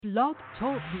Blog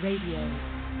Talk Radio.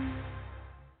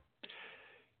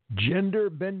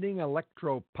 Gender-bending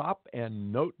electro-pop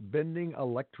and note-bending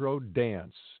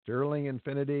electro-dance. Sterling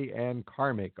Infinity and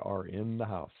Karmic are in the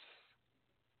house.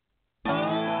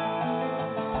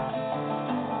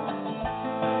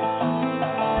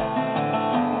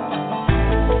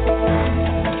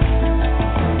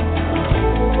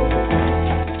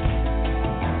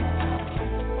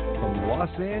 From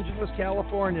Los Angeles,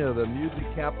 California, the music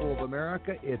capital of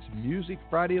America, it's Music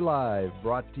Friday Live,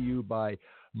 brought to you by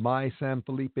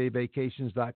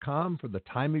MySanFelipeVacations.com for the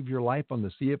time of your life on the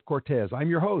Sea of Cortez. I'm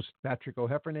your host, Patrick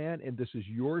O'Heffernan, and this is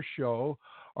your show.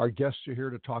 Our guests are here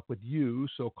to talk with you,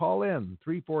 so call in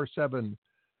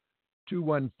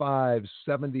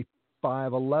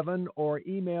 347-215-7511 or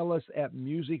email us at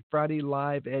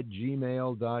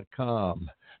musicfridaylive@gmail.com.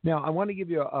 Now, I want to give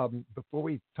you, before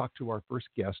we talk to our first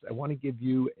guest, I want to give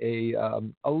you a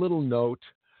little note.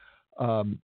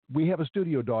 We have a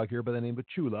studio dog here by the name of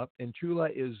Chula, and Chula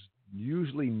is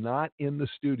usually not in the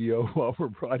studio while we're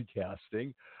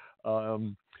broadcasting,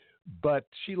 but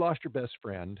she lost her best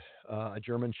friend, a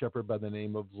German Shepherd by the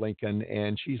name of Lincoln,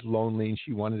 and she's lonely, and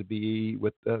she wanted to be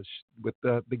with the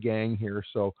gang here,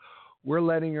 so we're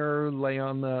letting her lay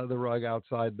on the rug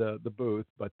outside the booth,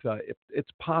 but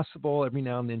it's possible every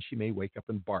now and then she may wake up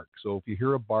and bark, so if you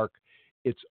hear a bark,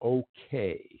 it's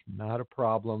okay, not a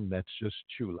problem, that's just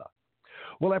Chula.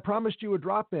 Well, I promised you a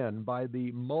drop-in by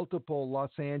the multiple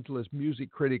Los Angeles Music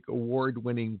Critic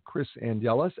Award-winning Kris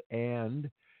Angelis,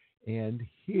 and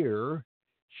here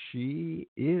she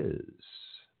is.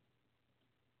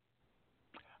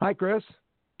 Hi, Kris.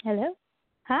 Hello.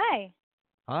 Hi.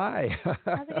 Hi.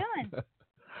 How's it going?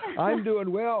 I'm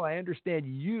doing well. I understand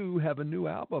you have a new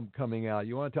album coming out.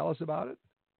 You want to tell us about it?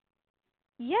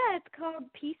 Yeah, it's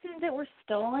called Pieces That Were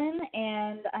Stolen,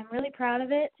 and I'm really proud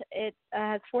of it. It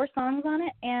has 4 songs on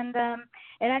it, and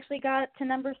it actually got to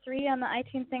number 3 on the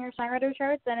iTunes Singer-Songwriter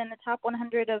charts and in the top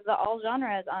 100 of the all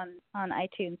genres on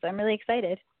iTunes. So I'm really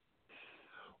excited.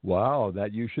 Wow,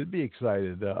 that you should be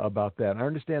excited about that. I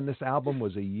understand this album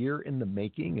was a year in the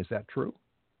making. Is that true?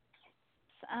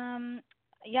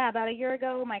 Yeah, about a year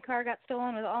ago, my car got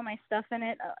stolen with all my stuff in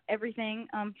it, everything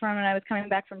from when I was coming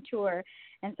back from tour.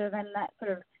 And so then that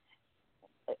sort of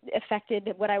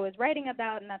affected what I was writing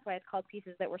about, and that's why it's called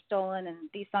Pieces That Were Stolen. And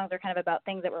these songs are kind of about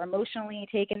things that were emotionally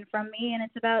taken from me, and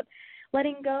it's about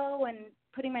letting go and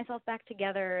putting myself back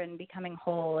together and becoming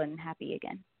whole and happy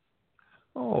again.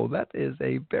 Oh, that is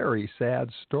a very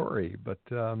sad story, but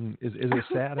is it a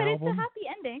sad but album? It's a happy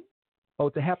ending. Oh,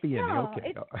 it's a happy ending. No,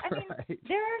 Okay. I mean, right.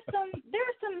 there are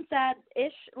some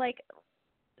sad-ish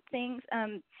things,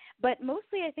 but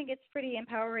mostly I think it's pretty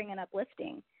empowering and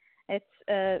uplifting. It's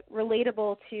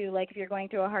relatable to if you're going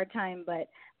through a hard time, but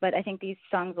I think these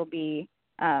songs will be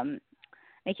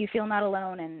make you feel not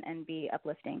alone and be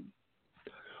uplifting.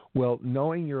 Well,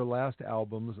 knowing your last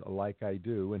albums like I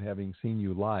do and having seen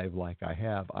you live like I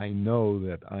have, I know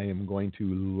that I am going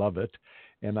to love it,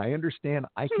 and I understand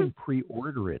I can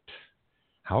pre-order it.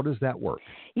 How does that work?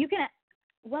 You can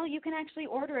actually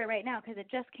order it right now because it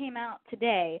just came out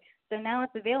today. So now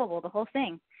it's available, the whole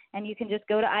thing. And you can just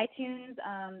go to iTunes,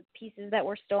 Pieces That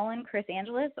Were Stolen, Kris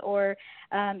Angelis, or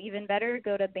even better,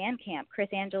 go to Bandcamp,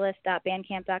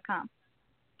 krisangelis.bandcamp.com.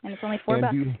 And it's only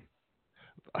 $4.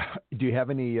 Do you have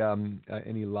any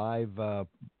live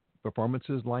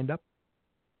performances lined up?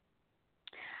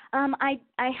 I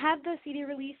have the CD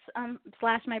release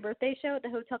 / my birthday show at the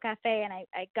Hotel Cafe, and I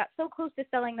got so close to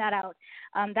selling that out.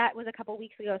 That was a couple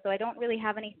weeks ago, so I don't really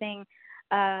have anything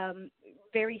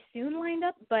very soon lined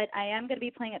up, but I am going to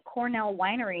be playing at Cornell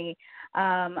Winery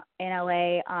in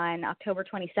LA on October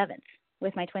 27th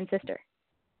with my twin sister.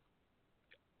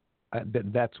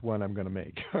 That's when I'm going to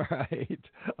make. All right.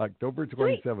 October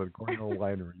 27th, Cornell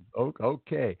Winery.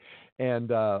 Okay.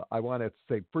 And I want to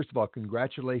say, first of all,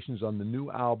 congratulations on the new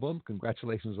album.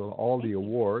 Congratulations on all the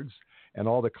awards and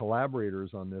all the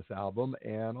collaborators on this album,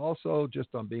 and also just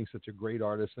on being such a great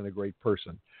artist and a great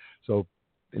person. So,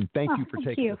 and thank you for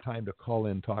taking the time to call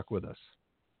in and talk with us.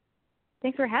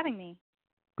 Thanks for having me.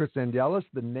 Kris Angelis,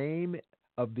 the name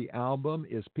of the album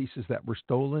is Pieces That Were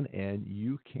Stolen, and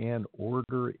you can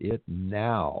order it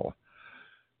now.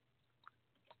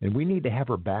 And we need to have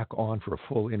her back on for a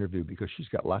full interview because she's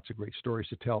got lots of great stories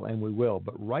to tell, and we will.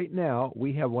 But right now,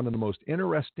 we have one of the most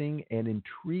interesting and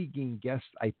intriguing guests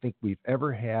I think we've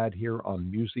ever had here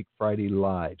on Music Friday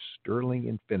Live, Sterling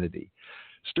Infinity.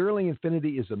 Sterling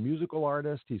Infinity is a musical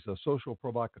artist. He's a social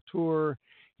provocateur.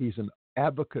 He's an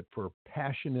advocate for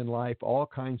passion in life, all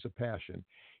kinds of passion.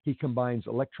 He combines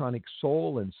electronic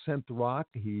soul and synth rock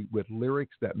with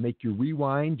lyrics that make you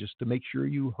rewind just to make sure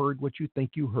you heard what you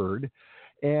think you heard,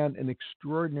 and an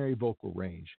extraordinary vocal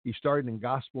range. He started in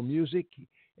gospel music,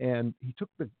 and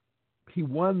he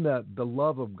won the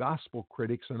love of gospel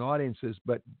critics and audiences,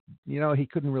 but, he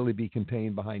couldn't really be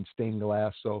contained behind stained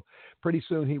glass. So pretty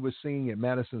soon he was singing at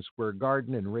Madison Square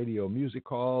Garden and Radio Music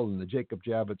Hall and the Jacob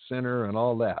Javits Center and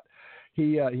all that.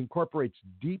 He incorporates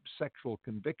deep sexual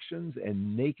convictions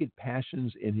and naked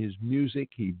passions in his music.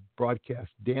 He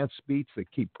broadcasts dance beats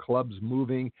that keep clubs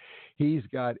moving. He's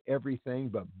got everything,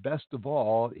 but best of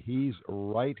all, he's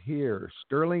right here.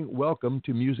 Sterling, welcome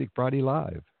to Music Friday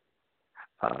Live.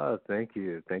 Thank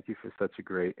you. Thank you for such a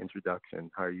great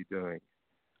introduction. How are you doing?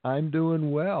 I'm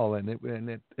doing well, and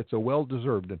it's a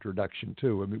well-deserved introduction,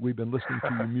 too. I mean, we've been listening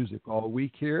to your music all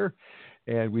week here,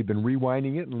 and we've been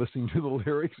rewinding it and listening to the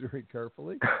lyrics very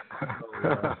carefully.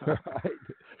 Right.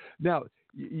 Now,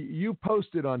 you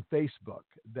posted on Facebook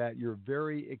that you're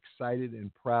very excited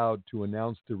and proud to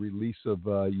announce the release of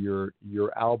your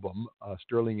album,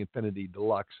 Sterling Infinity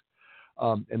Deluxe.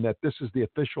 And that this is the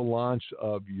official launch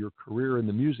of your career in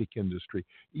the music industry.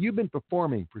 You've been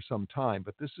performing for some time,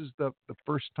 but this is the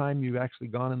first time you've actually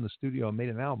gone in the studio and made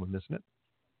an album, isn't it?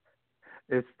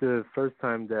 It's the first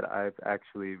time that I've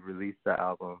actually released the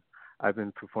album. I've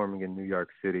been performing in New York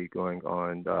City going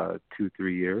on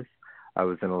 2-3 years. I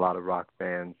was in a lot of rock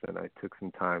bands, and I took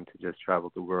some time to just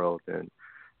travel the world and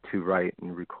to write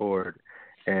and record.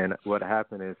 And what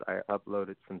happened is I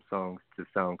uploaded some songs to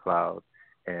SoundCloud,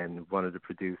 and one of the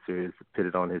producers put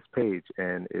it on his page,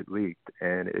 and it leaked,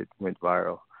 and it went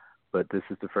viral. But this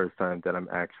is the first time that I'm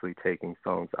actually taking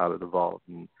songs out of the vault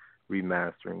and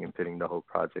remastering and putting the whole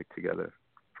project together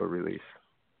for release.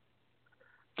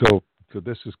 So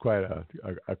this is quite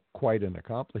quite an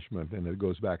accomplishment, and it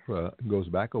goes back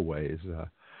a ways.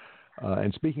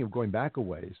 And speaking of going back a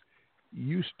ways,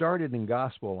 you started in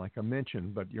gospel, like I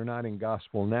mentioned, but you're not in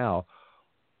gospel now,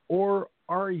 or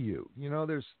are you?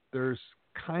 There's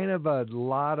kind of a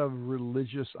lot of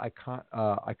religious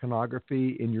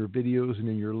iconography in your videos and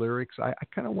in your lyrics. I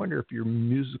kind of wonder if your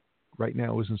music right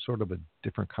now isn't sort of a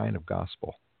different kind of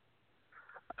gospel.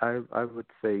 I would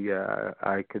say, yeah,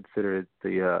 I consider it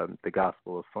the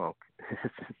gospel of funk.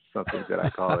 It's something that I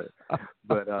call it.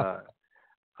 But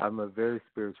I'm a very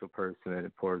spiritual person, and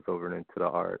it pours over into the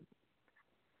art.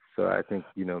 So I think,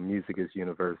 music is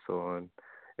universal, and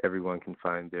everyone can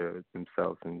find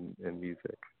themselves in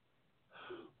music.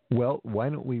 Well, why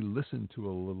don't we listen to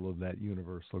a little of that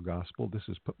universal gospel? This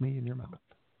is Put Me in Your Mouth.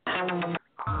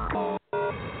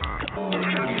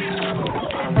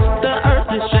 The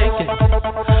earth is shaking,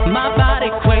 my body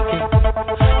quaking.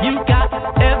 You got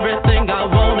everything I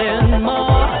want and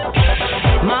more.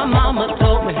 My mama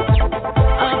told me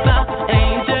about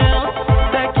angels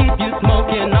that keep you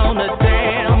smoking on the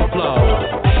damn floor.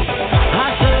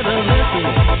 I should have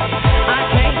listened, I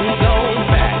can't go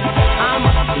back. I'm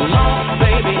lost,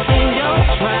 baby, in your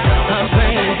trap. I'm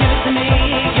saying, give it to me,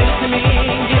 give it to me,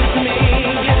 give it to me,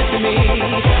 give it to me.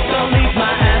 Don't leave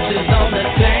my ashes on the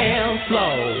damn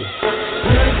floor.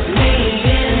 Put me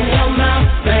in your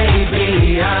mouth,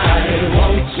 baby. I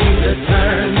want you to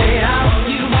turn me out.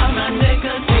 You are my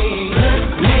nicotine.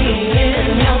 Put me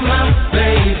in your mouth,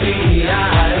 baby.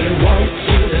 I want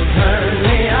you to turn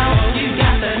me out. You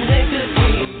got the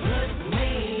nicotine. Put me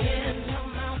in your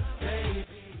mouth, baby.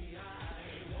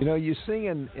 You sing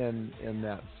in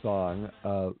that song,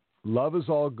 love is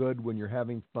all good when you're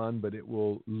having fun, but it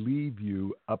will leave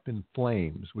you up in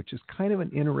flames, which is kind of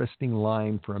an interesting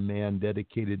line for a man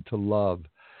dedicated to love.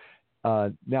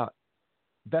 Now,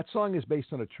 that song is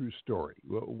based on a true story.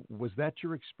 Was that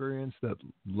your experience, that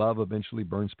love eventually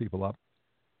burns people up?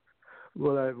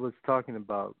 What I was talking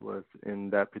about was, in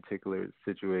that particular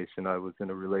situation, I was in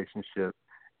a relationship,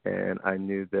 and I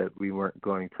knew that we weren't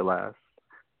going to last,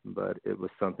 but it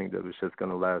was something that was just going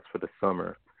to last for the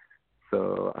summer.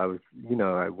 So I was,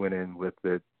 I went in with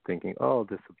it thinking, oh,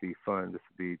 this will be fun. This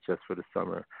will be just for the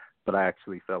summer. But I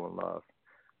actually fell in love.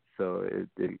 So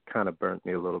it kind of burnt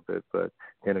me a little bit, but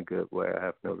in a good way. I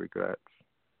have no regrets.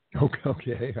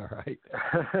 Okay, all right.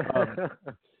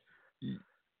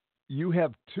 You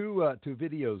have two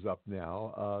videos up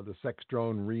now, the Sex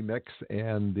Drone remix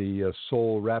and the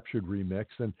Soul Raptured remix,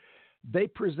 and they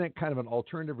present kind of an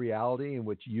alternative reality in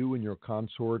which you and your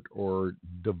consort are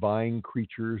divine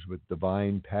creatures with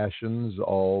divine passions.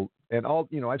 I've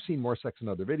seen more sex in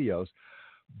other videos,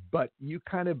 but you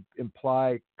kind of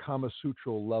imply Kama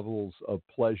Sutra levels of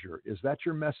pleasure. Is that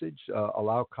your message?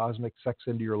 Allow cosmic sex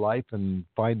into your life and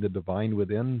find the divine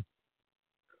within?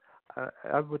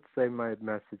 I would say my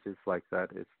message is like that,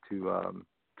 is to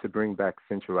to bring back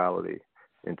sensuality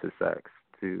into sex,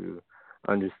 to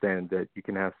understand that you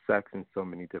can have sex in so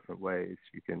many different ways.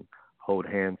 You can hold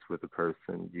hands with a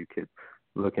person. You could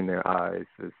look in their eyes.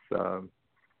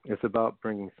 It's about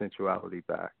bringing sensuality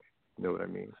back. You know what I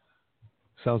mean?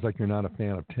 Sounds like you're not a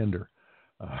fan of Tinder.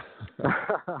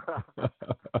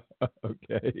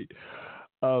 Okay.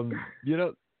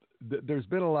 There's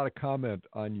been a lot of comment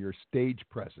on your stage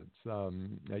presence.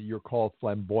 You're called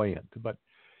flamboyant, but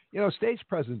stage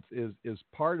presence is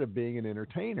part of being an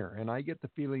entertainer, and I get the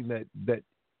feeling that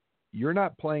you're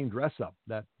not playing dress up.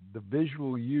 That the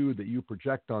visual you that you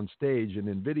project on stage and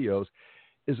in videos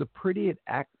is a pretty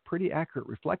accurate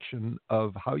reflection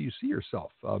of how you see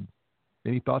yourself.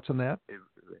 Any thoughts on that?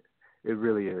 It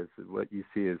really is. What you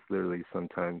see is literally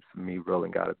sometimes me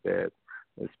rolling out of bed,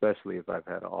 especially if I've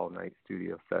had an all-night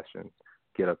studio session.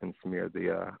 Get up and smear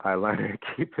the eyeliner and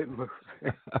keep it moving.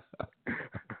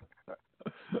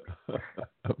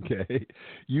 Okay.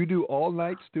 You do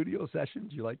all-night studio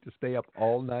sessions? You like to stay up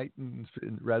all night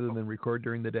rather than record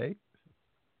during the day?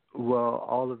 Well,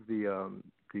 all of the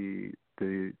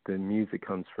music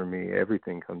comes from me.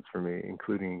 Everything comes from me,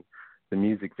 including the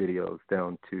music videos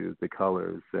down to the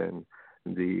colors and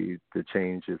the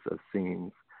changes of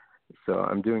scenes. So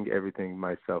I'm doing everything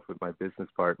myself with my business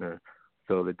partner.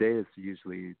 So the day is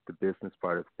usually the business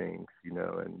part of things,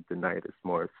 and the night is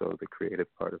more so the creative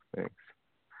part of things.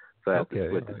 So I have to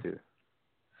split the two.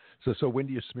 So when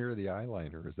do you smear the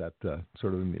eyeliner? Is that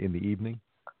sort of in the evening?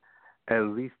 At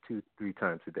least 2-3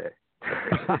 times a day.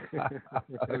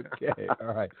 Okay,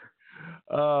 all right.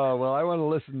 Well, I want to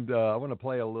listen. I want to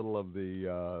play a little of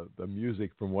the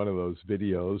music from one of those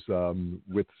videos.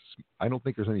 I don't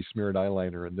think there's any smeared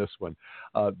eyeliner in this one.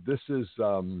 This is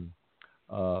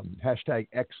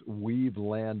 #X. We've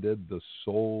landed the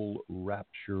Soul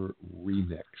Rapture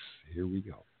remix. Here we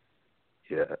go.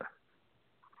 Yeah.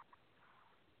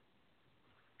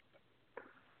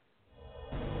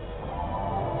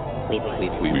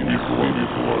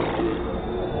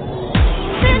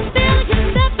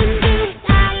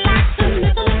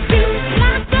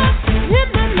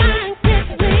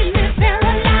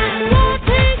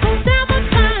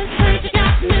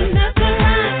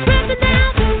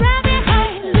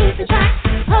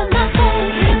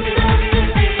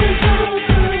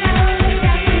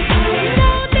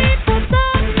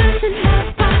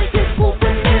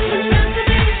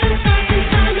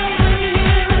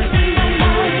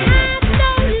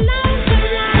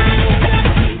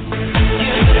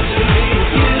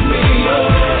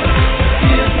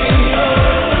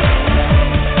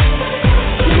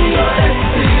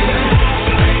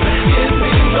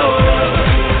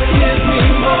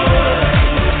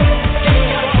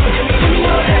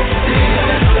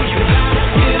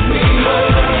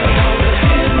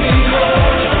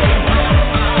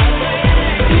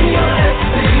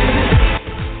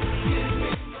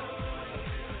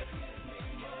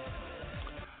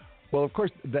 Well, of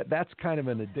course, that's kind of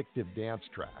an addictive dance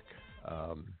track.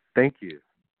 Thank you.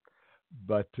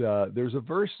 But there's a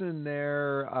verse in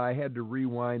there I had to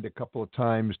rewind a couple of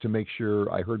times to make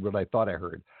sure I heard what I thought I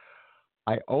heard.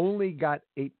 I only got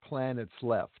 8 planets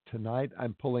left. Tonight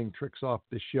I'm pulling tricks off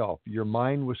the shelf. Your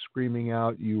mind was screaming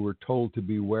out. You were told to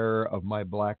beware of my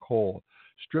black hole.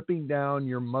 Stripping down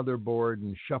your motherboard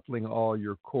and shuffling all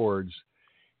your chords.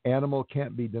 Animal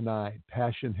can't be denied.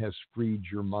 Passion has freed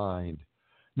your mind.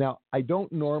 Now, I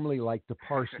don't normally like to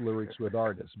parse lyrics with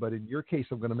artists, but in your case,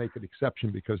 I'm going to make an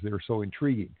exception because they're so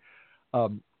intriguing.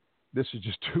 This is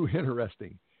just too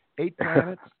interesting. 8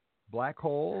 planets, black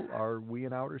hole. Are we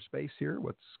in outer space here?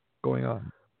 What's going on?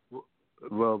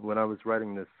 Well, when I was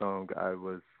writing this song, I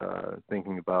was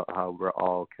thinking about how we're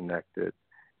all connected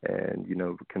and,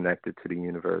 connected to the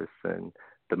universe. And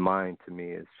the mind, to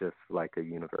me, is just like a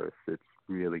universe. It's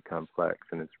really complex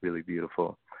and it's really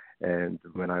beautiful. And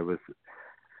when I was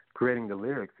creating the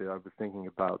lyrics, I was thinking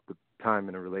about the time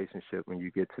in a relationship when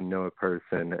you get to know a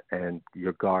person and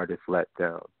your guard is let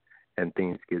down and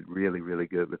things get really, really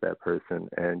good with that person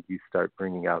and you start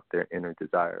bringing out their inner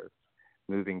desires,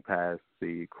 moving past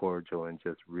the cordial and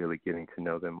just really getting to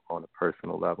know them on a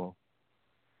personal level.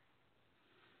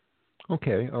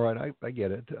 Okay, all right, I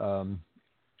get it.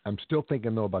 I'm still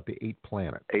thinking, though, about the 8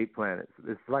 planets. 8 planets.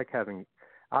 It's like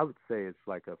I would say it's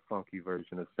like a funky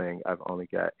version of saying I've only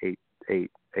got 8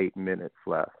 minutes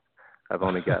left. I've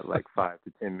only got like 5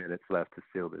 to 10 minutes left to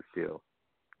seal this deal.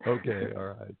 Okay, all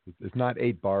right. It's not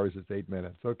 8 bars, it's 8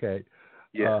 minutes. Okay.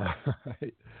 Yeah.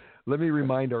 Right. Let me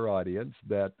remind our audience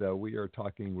that we are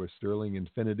talking with Sterling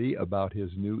Infinity about his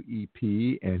new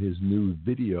EP and his new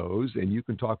videos, and you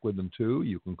can talk with them too.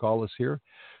 You can call us here,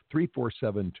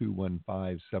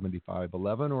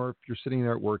 347-215-7511. Or if you're sitting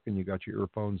there at work and you got your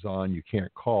earphones on, you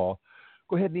can't call,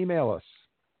 go ahead and email us.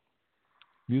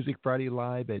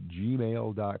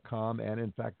 musicfridaylive@gmail.com. And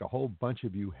in fact, a whole bunch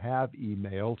of you have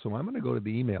emailed, so I'm going to go to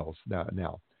the emails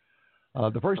now.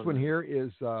 The first one here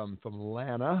is from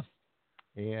Lana,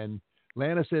 and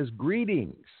Lana says,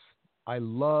 "Greetings. I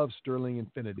love Sterling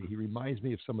Infinity. He reminds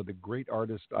me of some of the great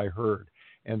artists I heard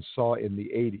and saw in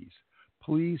the 80s.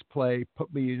 Please play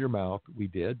Put Me in Your Mouth." We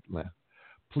did.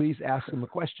 Please ask him a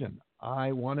question.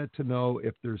 I wanted to know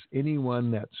if there's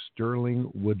anyone that Sterling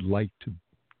would like to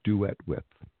duet with.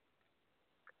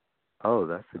 Oh,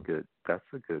 that's a good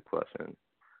question.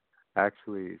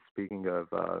 Actually, speaking of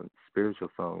spiritual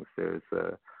songs, there's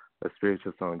a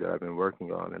spiritual song that I've been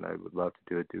working on, and I would love to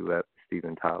do a duet with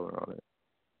Steven Tyler on it.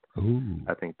 Ooh.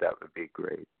 I think that would be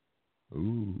great.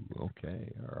 Ooh,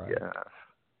 okay, all right. Yeah.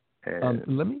 And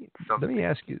let me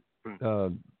ask you,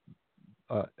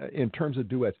 in terms of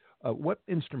duets, what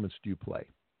instruments do you play?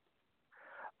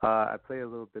 I play a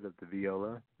little bit of the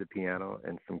viola, the piano,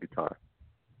 and some guitar.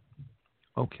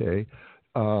 Okay.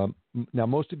 Now,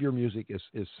 most of your music is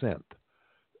synth.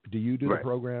 Do you do the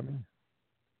programming?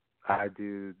 I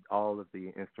do all of the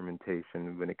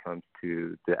instrumentation when it comes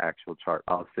to the actual chart.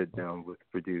 I'll sit down with the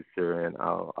producer and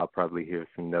I'll probably hear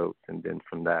some notes, and then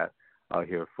from that I'll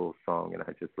hear a full song, and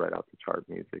I just write out the chart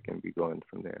music and be going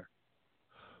from there.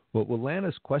 Well,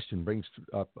 Lana's question brings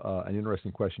up an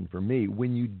interesting question for me.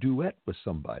 When you duet with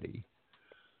somebody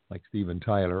like Steven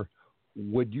Tyler,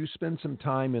 would you spend some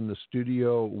time in the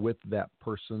studio with that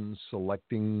person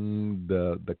selecting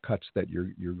the cuts that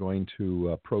you're going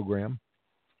to program?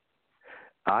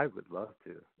 I would love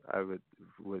to. I would,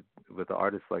 with an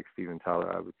artist like Steven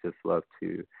Tyler, I would just love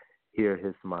to hear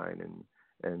his mind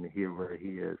and hear where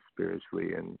he is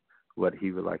spiritually and what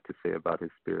he would like to say about his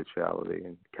spirituality,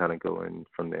 and kind of go in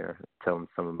from there, tell him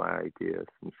some of my ideas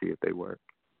and see if they work.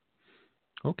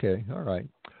 Okay, all right.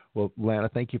 Well, Lana,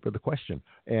 thank you for the question.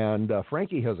 And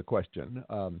Frankie has a question.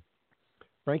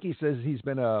 Frankie says he's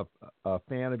been a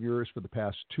fan of yours for the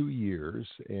past 2 years,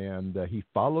 and he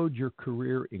followed your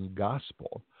career in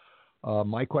gospel.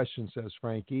 My question, says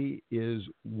Frankie, is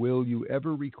will you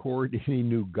ever record any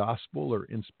new gospel or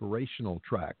inspirational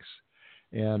tracks?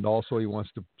 And also he wants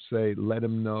to say, let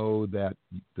him know that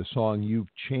the song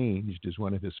You've Changed is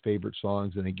one of his favorite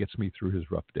songs, and it gets me through his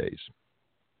rough days.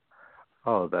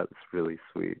 Oh, that's really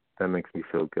sweet. That makes me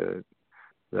feel good.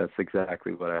 That's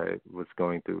exactly what I was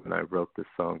going through when I wrote this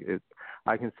song.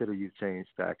 I consider You've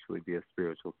Changed to actually be a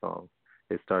spiritual song.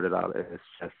 It started out as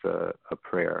just a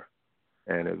prayer,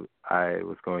 and I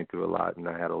was going through a lot, and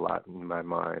I had a lot in my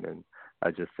mind, and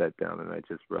I just sat down and I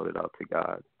just wrote it out to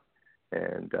God.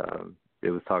 And it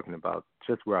was talking about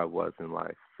just where I was in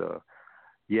life. So,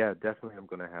 yeah, definitely I'm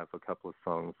going to have a couple of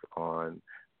songs on,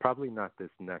 probably not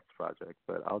this next project,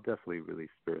 but I'll definitely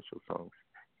release spiritual songs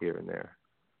here and there.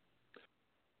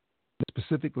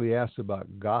 Specifically asked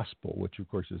about gospel, which of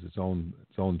course is its own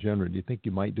genre. Do you think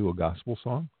you might do a gospel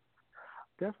song?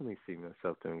 Definitely see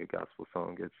myself doing a gospel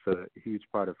song. It's a huge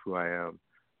part of who I am.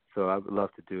 So I would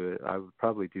love to do it. I would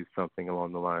probably do something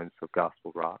along the lines of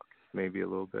gospel rock, maybe a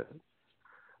little bit.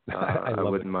 I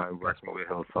wouldn't mind working with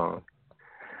Hillsong.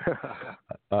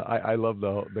 I love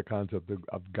the concept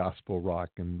of gospel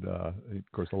rock, and of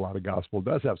course a lot of gospel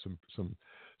does have some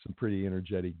pretty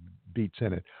energetic beats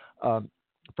in it.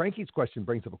 Frankie's question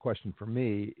brings up a question for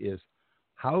me: is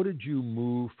how did you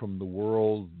move from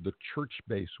the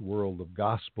church-based world of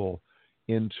gospel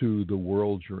into the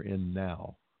world you're in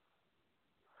now?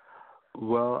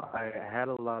 Well, I had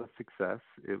a lot of success.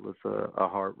 It was a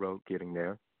hard road getting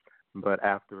there. But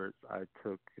afterwards, I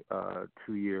took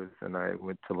 2 years, and I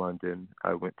went to London.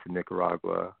 I went to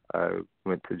Nicaragua. I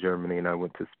went to Germany, and I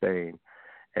went to Spain.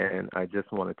 And I just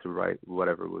wanted to write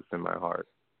whatever was in my heart.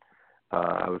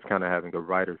 I was kind of having a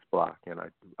writer's block, and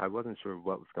I wasn't sure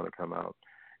what was going to come out.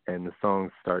 And the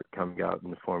songs start coming out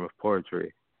in the form of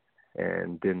poetry.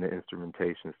 And then the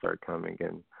instrumentation started coming,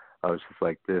 and I was just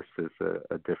like, this is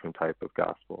a different type of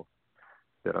gospel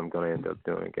that I'm going to end up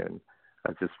doing. And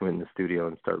I just went in the studio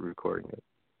and started recording it.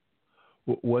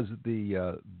 Was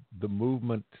the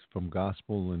movement from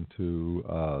gospel into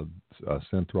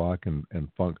synth rock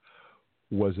and funk,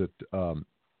 was it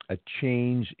a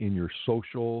change in your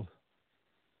social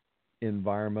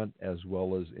environment as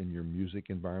well as in your music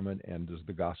environment? And does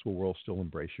the gospel world still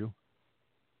embrace you?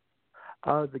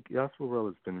 The gospel world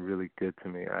has been really good to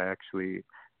me. I actually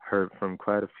heard from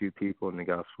quite a few people in the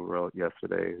gospel world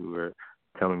yesterday who were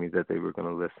telling me that they were going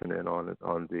to listen in on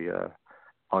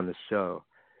the show.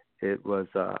 It was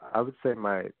I would say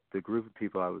the group of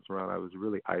people I was around, I was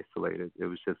really isolated. It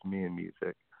was just me and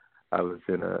music. I was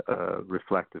in a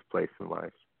reflective place in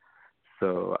life.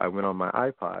 So I went on my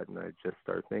iPod and I just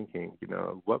started thinking,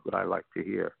 what would I like to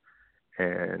hear?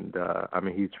 And I'm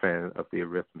a huge fan of the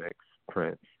Eurythmics,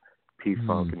 Prince,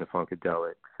 P-Funk and the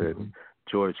Funkadelics, and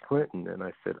George Clinton. And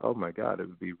I said, oh, my God, it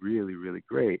would be really, really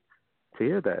great to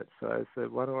hear that. So I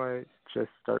said, why don't I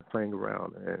just start playing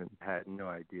around? And had no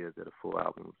idea that a full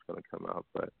album was going to come out,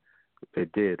 but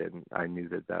it did. And I knew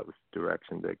that that was the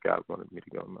direction that God wanted me to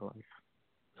go in my life.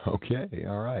 Okay.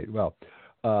 All right. Well,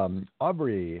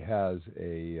 Aubrey has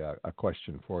a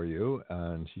question for you,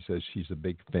 and she says she's a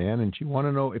big fan, and she wants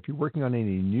to know if you're working on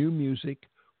any new music,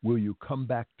 will you come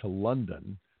back to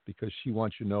London? Because she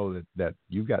wants you to know that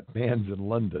you got bands in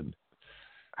London.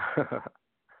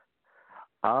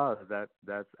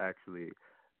 That's actually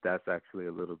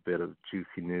a little bit of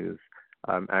juicy news.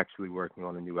 I'm actually working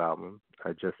on a new album.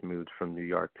 I just moved from New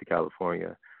York to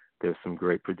California. There's some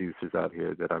great producers out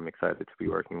here that I'm excited to be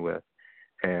working with.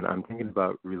 And I'm thinking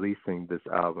about releasing this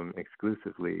album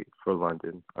exclusively for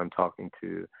London. I'm talking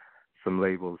to some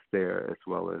labels there as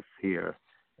well as here,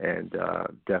 and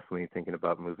definitely thinking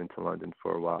about moving to London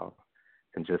for a while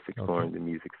and just exploring the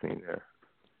music scene there.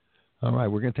 All right,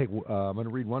 we're going to I'm going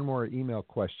to read one more email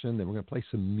question, then we're going to play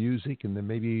some music, and then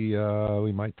maybe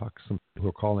we might talk to some people who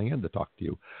are calling in to talk to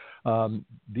you. The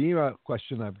email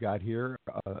question I've got here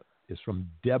is from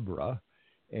Deborah.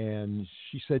 And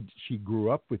she said she grew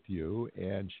up with you,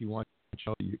 and she wants to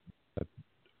show you that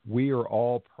we are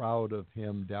all proud of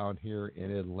him down here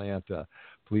in Atlanta.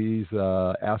 Please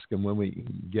ask him when we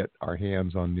can get our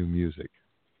hands on new music.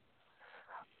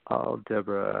 Oh,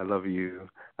 Deborah, I love you.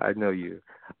 I know you.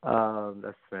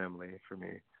 That's family for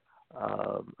me.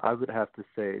 I would have to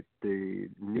say the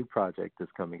new project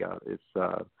that's coming out,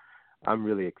 I'm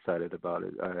really excited about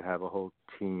it. I have a whole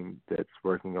team that's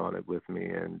working on it with me,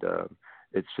 and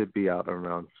it should be out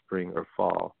around spring or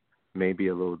fall, maybe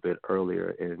a little bit earlier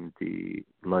in the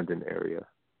London area.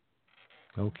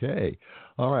 Okay.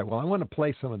 All right. Well, I want to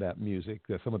play some of that music,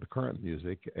 some of the current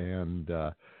music, and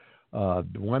the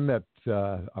one that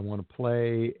I want to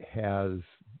play has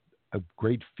a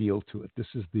great feel to it. This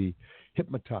is the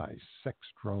Hypnotized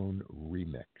Sextrone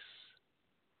remix.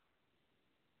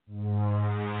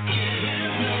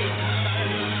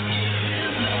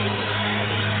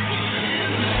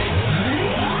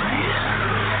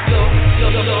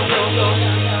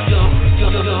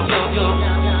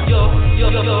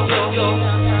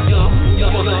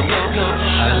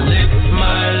 I lick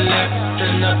my left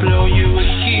and I blow you a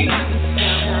key.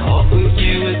 Offer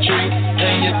you a drink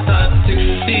and you thought to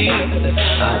see.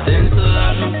 I dance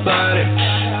like nobody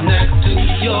next to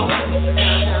yours.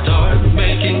 Start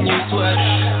making you sweat,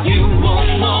 you want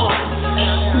more.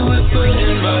 Whisper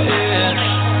in my ear,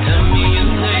 tell me your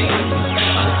name.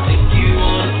 I'll take you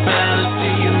on a fantasy,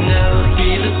 you'll never be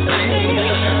the same.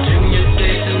 Dream your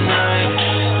day tonight,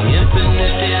 the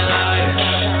infinite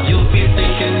delight. You'll be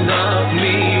thinking of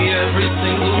me every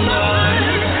single night.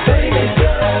 Baby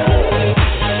girl,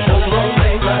 don't you want to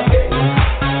play my game?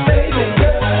 Baby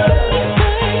girl,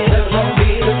 never gonna be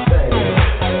the same.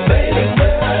 Baby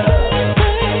girl,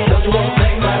 don't you want to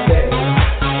play my game?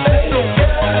 Baby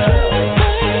girl,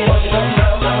 won't you come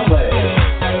down my way?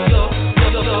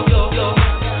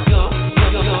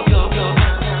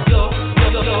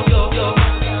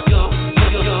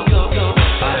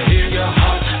 I hear your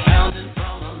heart pounding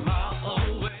from a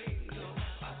mile away.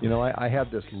 You know, I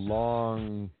had this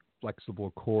long,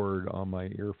 flexible cord on my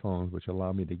earphones, which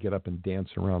allowed me to get up and dance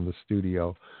around the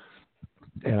studio.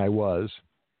 And I was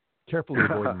carefully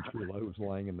avoiding Chula, who was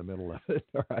lying in the middle of it.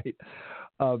 All right.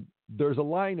 There's a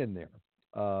line in there,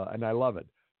 and I love it.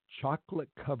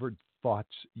 Chocolate-covered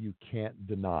thoughts you can't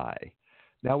deny.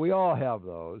 Now, we all have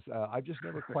those. I've just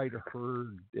never quite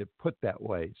heard it put that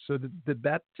way. So did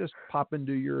that just pop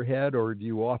into your head, or do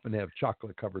you often have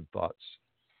chocolate-covered thoughts?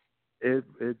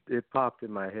 It popped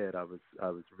in my head. I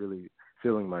was really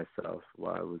feeling myself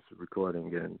while I was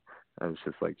recording, and I was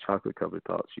just like, chocolate covered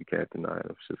thoughts you can't deny. I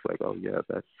was just like, oh yeah,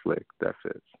 that's slick, that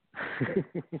fits.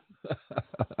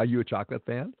 Are you a chocolate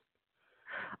fan?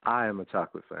 I am a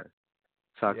chocolate fan.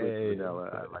 Chocolate, Yay. vanilla,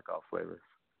 I like all flavors.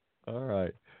 All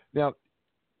right. Now,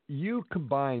 you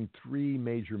combine three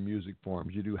major music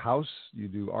forms. You do house, you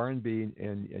do R&B,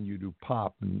 and you do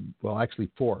pop, and well, actually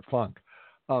four, funk.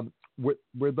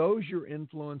 Were those your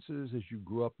influences as you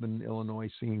grew up in Illinois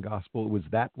singing gospel? Was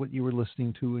that what you were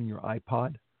listening to in your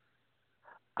iPod?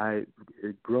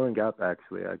 Growing up,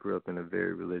 actually, I grew up in a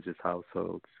very religious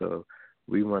household, so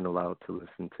we weren't allowed to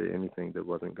listen to anything that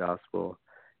wasn't gospel.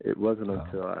 It wasn't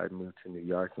until I moved to New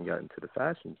York and got into the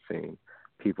fashion scene,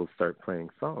 people start playing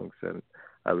songs, and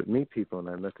I would meet people, and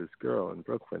I met this girl in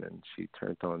Brooklyn, and she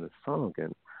turned on this song,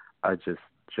 and I just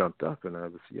jumped up and I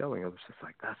was yelling. I was just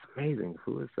like, that's amazing.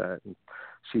 Who is that? And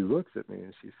she looks at me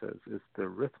and she says, it's the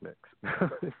Rhythmics.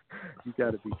 You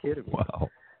got to be kidding me. Wow.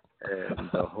 And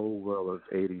the whole world of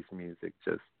 80s music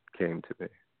just came to me.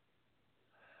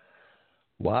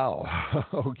 Wow.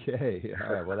 Okay.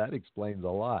 All right. Well, that explains a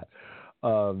lot.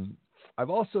 I've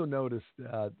also noticed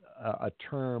a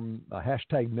term, a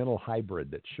hashtag mental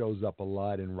hybrid, that shows up a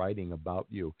lot in writing about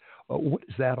you. What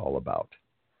is that all about?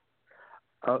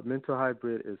 Mental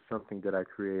Hybrid is something that I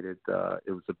created.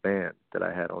 It was a band that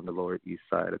I had on the Lower East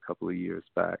Side a couple of years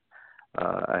back.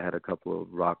 I had a couple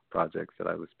of rock projects that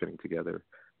I was putting together.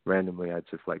 Randomly, I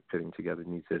just like putting together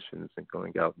musicians and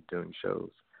going out and doing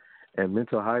shows. And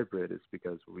Mental Hybrid is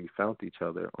because we found each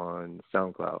other on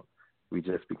SoundCloud. We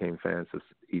just became fans of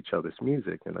each other's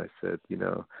music. And I said, you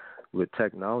know, with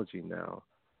technology now,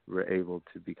 we're able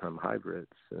to become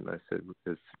hybrids. And I said,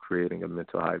 it's creating a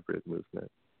mental hybrid movement.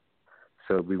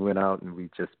 So we went out and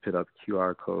we just put up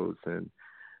QR codes, and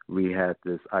we had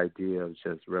this idea of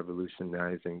just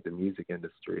revolutionizing the music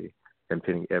industry and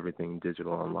putting everything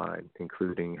digital online,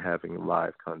 including having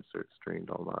live concerts streamed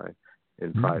online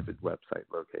in private website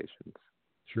locations.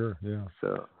 Sure, yeah.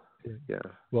 So, yeah.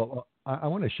 Well, I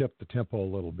want to shift the tempo a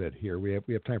little bit here. We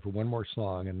have time for one more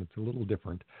song, and it's a little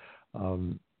different.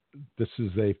 This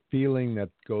is a feeling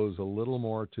that goes a little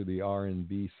more to the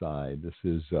R&B side. This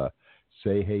is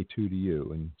Say Hey To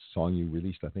You, and a song you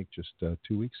released, I think, just 2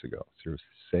 weeks ago. So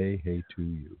Say Hey To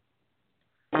You.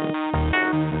 Come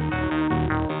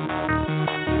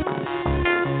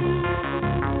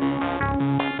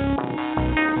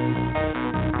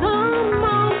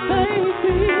on,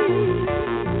 baby.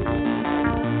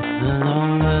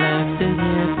 Long left is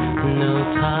it, no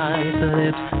ties,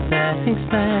 lips that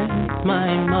expand.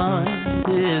 My mind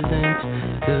isn't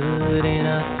good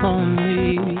enough for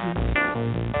me.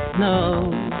 No,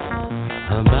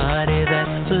 a body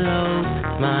that flows,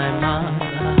 my mind,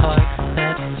 a heart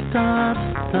that stops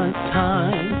the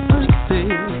time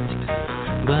persist.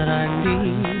 But I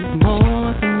need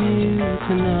more from you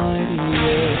tonight.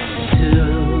 Yeah. Do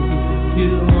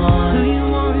you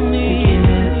want me?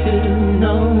 Get to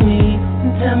know me.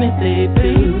 Tell me, baby,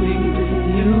 do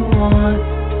you want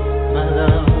my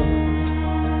love?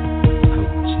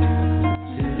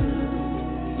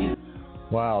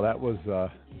 Wow, that was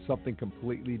something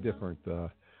completely different. The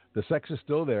sex is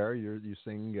still there. You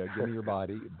sing Give Me Your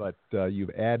Body, but you've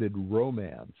added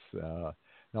romance.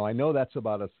 Now, I know that's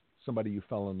about somebody you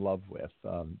fell in love with.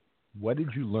 What did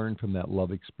you learn from that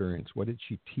love experience? What did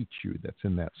she teach you that's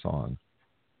in that song?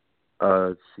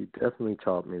 She definitely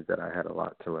taught me that I had a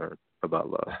lot to learn about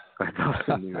love. I thought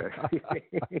I knew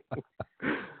everything.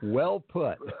 Well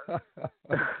put.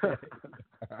 Okay.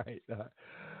 All right.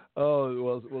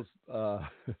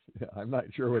 I'm not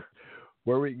sure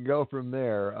where we can go from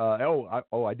there.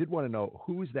 I did want to know,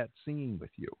 who is that singing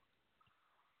with you?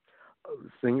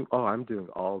 Singing? Oh, I'm doing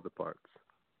all the parts.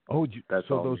 Oh, that's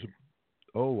so all those. me.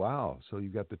 Oh, wow! So you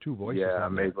got the two voices. Yeah,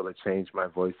 I'm able to change my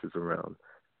voices around.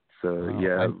 So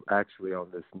actually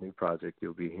on this new project,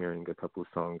 you'll be hearing a couple of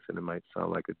songs, and it might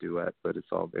sound like a duet, but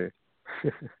it's all me.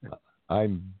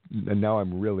 I'm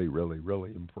really, really,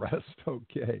 really impressed.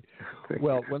 Okay.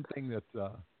 Well, one thing that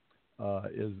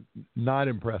is not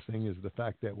impressing is the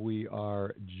fact that we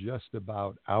are just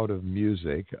about out of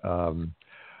music.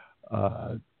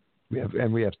 We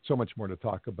have so much more to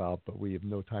talk about, but we have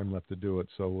no time left to do it.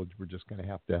 So we're just going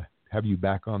to have you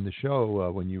back on the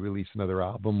show when you release another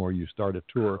album or you start a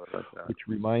tour. Which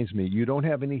reminds me, you don't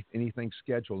have anything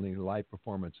scheduled, any live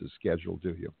performances scheduled,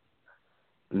 do you?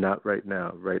 Not right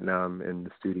now. Right now I'm in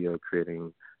the studio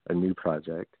creating a new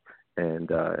project,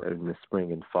 and in the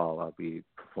spring and fall I'll be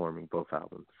performing both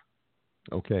albums.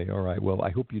 Okay, all right. Well, I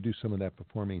hope you do some of that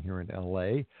performing here in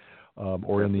L.A.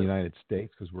 Or in the United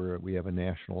States, because we have a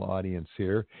national audience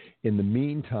here. In the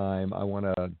meantime, I want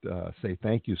to say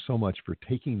thank you so much for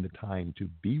taking the time to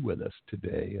be with us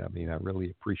today. I mean, I really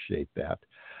appreciate that.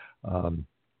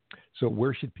 So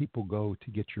where should people go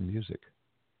to get your music?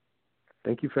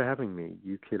 Thank you for having me.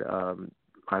 You could.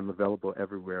 I'm available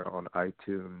everywhere on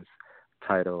iTunes,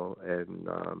 Tidal, and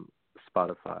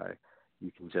Spotify.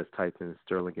 You can just type in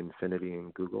Sterling Infinity in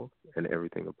Google, and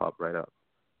everything will pop right up.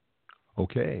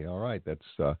 Okay, all right. That's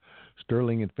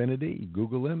Sterling Infinity.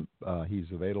 Google him.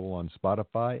 He's available on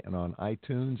Spotify and on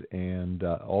iTunes, and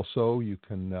also you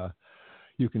can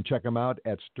check him out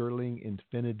at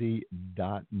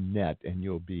sterlinginfinity.net, and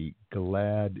you'll be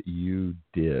glad you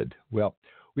did. Well,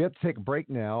 we have to take a break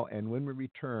now, and when we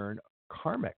return,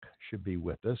 Karmic should be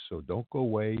with us, so don't go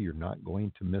away. You're not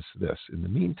going to miss this. In the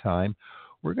meantime,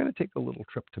 we're going to take a little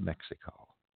trip to Mexico.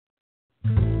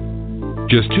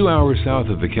 Just 2 hours south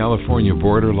of the California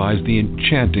border lies the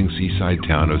enchanting seaside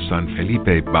town of San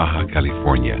Felipe, Baja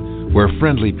California, where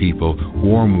friendly people,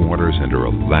 warm waters, and a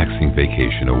relaxing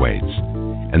vacation awaits.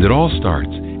 And it all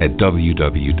starts at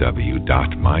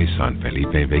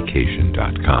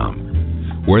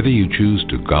www.mysanfelipevacation.com. Whether you choose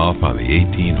to golf on the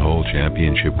 18-hole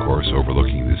championship course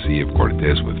overlooking the Sea of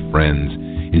Cortez with friends,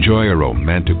 enjoy a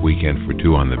romantic weekend for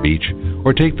two on the beach,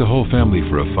 or take the whole family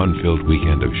for a fun-filled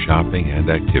weekend of shopping and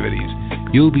activities,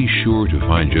 you'll be sure to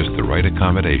find just the right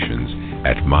accommodations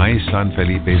at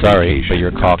mysanfelipevacation.com. Sorry, but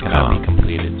your call cannot be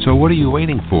completed. So what are you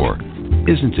waiting for?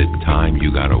 Isn't it time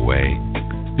you got away?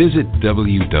 Visit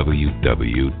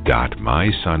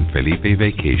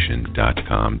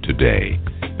www.mysanfelipevacation.com today.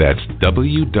 That's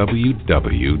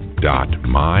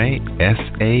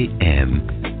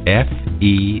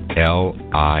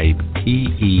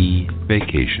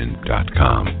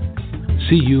www.mysanfelipevacation.com.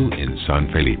 See you in San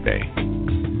Felipe.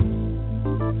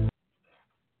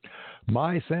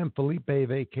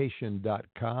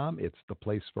 MySanFelipeVacation.com. It's the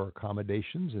place for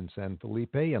accommodations in San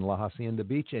Felipe and La Hacienda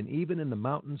Beach, and even in the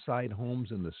mountainside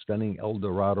homes in the stunning El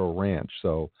Dorado Ranch.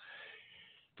 So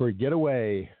for a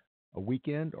getaway, a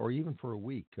weekend, or even for a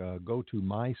week, go to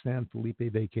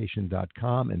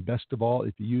MySanFelipeVacation.com. And best of all,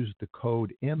 if you use the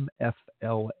code MFLA5,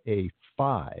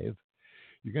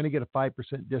 you're going to get a 5%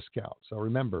 discount. So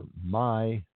remember,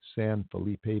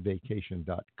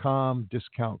 MySanFelipeVacation.com,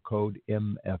 discount code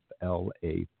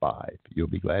MFLA5. You'll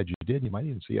be glad you did. You might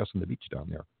even see us on the beach down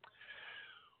there.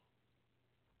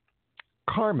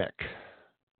 Karmic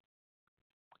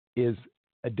is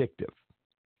addictive,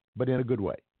 but in a good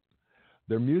way.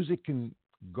 Their music can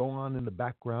go on in the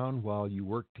background while you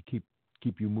work to keep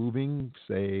you moving,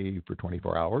 say, for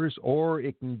 24 hours, or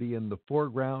it can be in the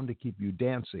foreground to keep you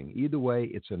dancing. Either way,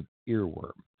 it's an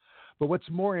earworm. But what's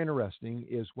more interesting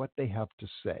is what they have to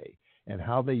say and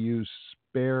how they use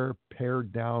spare,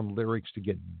 pared-down lyrics to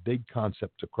get big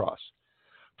concepts across.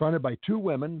 Fronted by two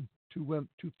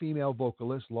female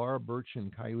vocalists, Laura Birch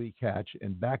and Kylee Katch,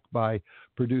 and backed by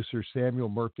producer Samuel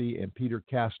Murphy and Peter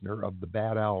Kastner of the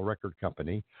Bad Owl Record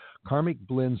Company, Karmic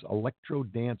blends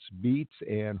electro-dance beats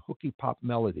and hooky pop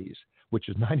melodies, which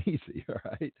is not easy, all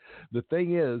right? The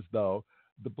thing is, though,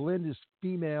 the blend is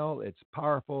female, it's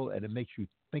powerful, and it makes you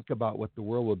think about what the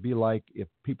world would be like if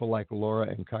people like Laura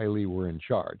and Kylee were in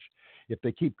charge. If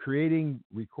they keep creating,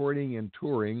 recording, and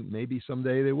touring, maybe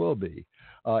someday they will be.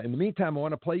 In the meantime, I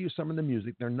want to play you some of the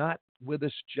music. They're not with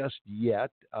us just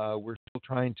yet. We're still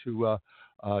trying to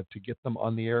get them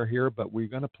on the air here, but we're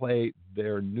going to play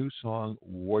their new song,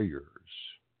 Warriors.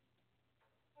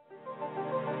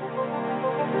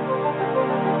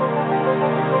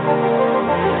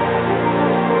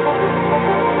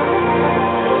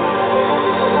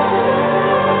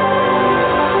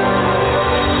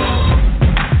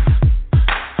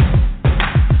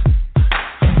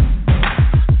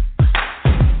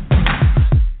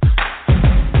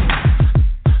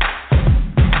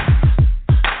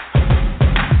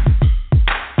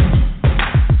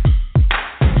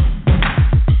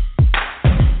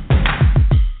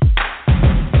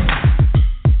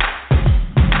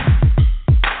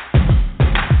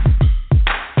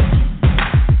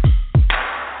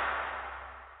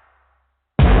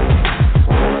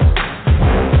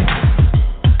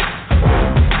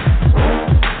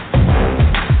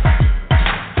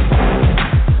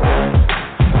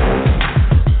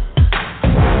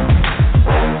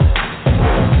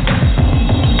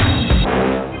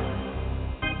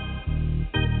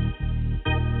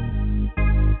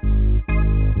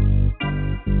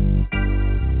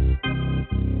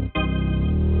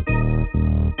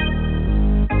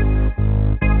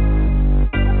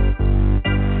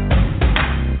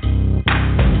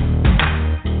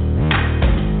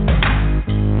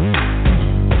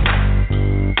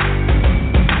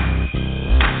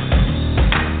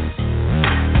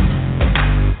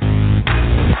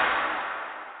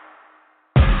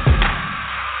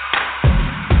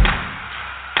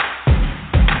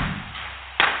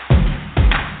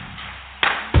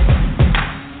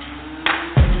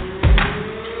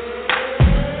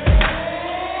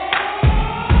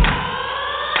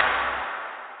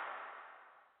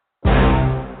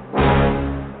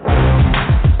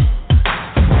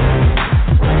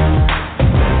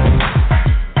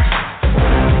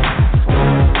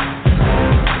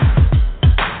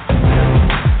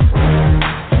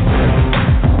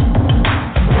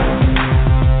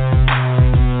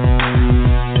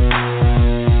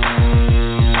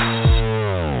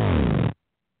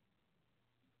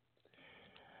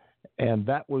 And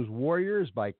that was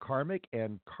Warriors by Karmic,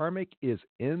 and Karmic is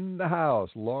in the house.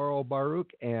 Laurel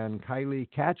Baruch and Kylee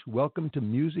Katch, welcome to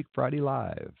Music Friday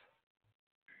Live.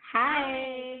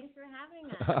 Hi. Thanks for having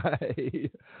us.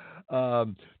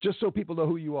 Hi. Just so people know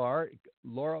who you are,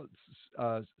 Laurel,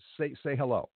 say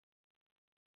hello.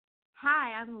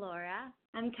 Hi, I'm Laura.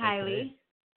 I'm Kylee.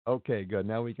 Okay, good.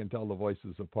 Now we can tell the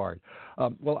voices apart.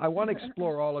 Well, I want to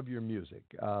explore all of your music,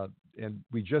 and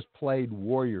we just played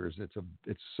Warriors.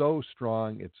 It's so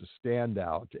strong. It's a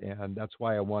standout, and that's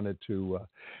why I wanted to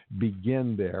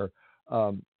begin there.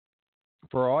 For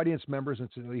our audience members,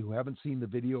 incidentally, who haven't seen the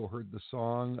video or heard the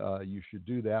song, you should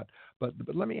do that. But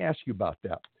let me ask you about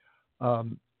that.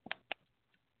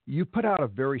 You put out a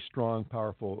very strong,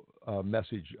 powerful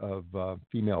message of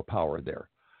female power there.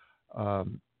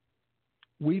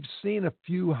 We've seen a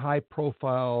few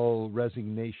high-profile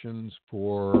resignations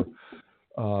for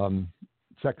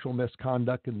sexual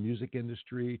misconduct in the music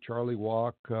industry. Charlie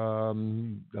Walk,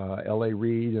 L.A.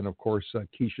 Reid, and, of course,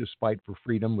 Keisha's Fight for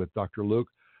Freedom with Dr. Luke.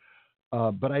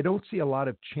 But I don't see a lot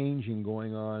of changing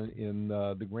going on in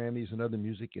the Grammys and other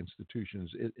music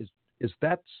institutions. Is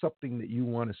that something that you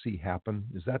want to see happen?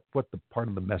 Is that what the part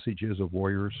of the message is of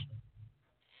Warriors?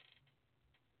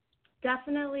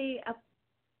 Definitely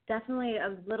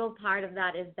a little part of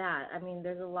that is that. I mean,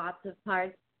 there's lots of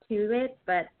parts to it,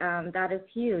 but that is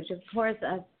huge. Of course,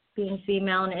 us being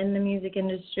female and in the music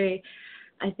industry,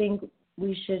 I think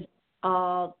we should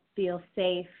all feel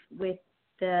safe with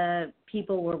the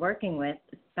people we're working with,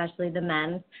 especially the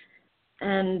men.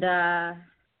 And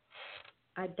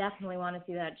I definitely want to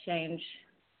see that change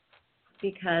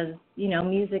because, you know,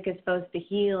 music is supposed to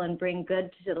heal and bring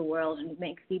good to the world and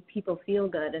make people feel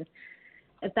good. And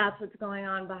if that's what's going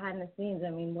on behind the scenes,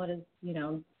 I mean, what is, you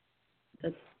know,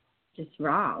 that's just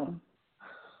wrong.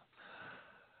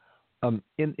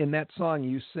 In that song,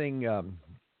 you sing,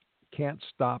 can't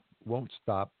stop, won't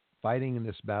stop, fighting in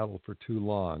this battle for too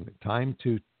long. Time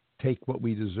to take what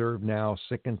we deserve now,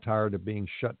 sick and tired of being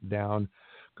shut down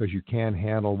because you can't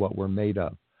handle what we're made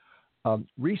of.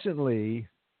 Recently,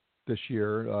 this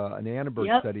year, an Annenberg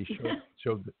study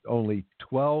showed that only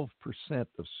 12%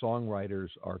 of songwriters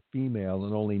are female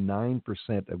and only 9%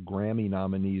 of Grammy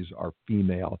nominees are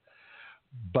female.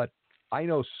 But I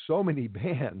know so many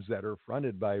bands that are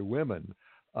fronted by women.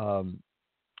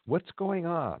 What's going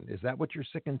on? Is that what you're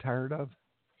sick and tired of?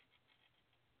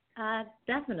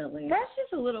 Definitely. That's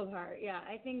just a little part. Yeah,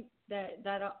 I think that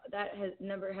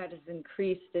number has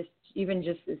increased even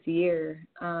just this year.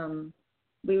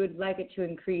 We would like it to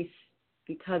increase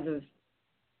because of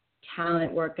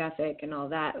talent, work ethic, and all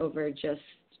that over just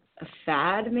a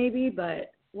fad, maybe.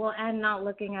 But and not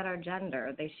looking at our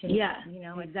gender. They shouldn't. Yeah, you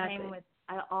know, exactly. Same with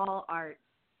all art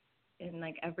in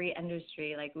like every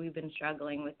industry. Like we've been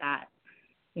struggling with that.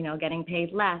 You know, getting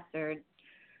paid less or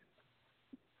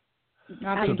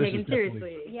not being taken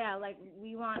seriously. Yeah, like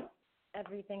we want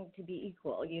everything to be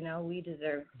equal. You know, we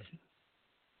deserve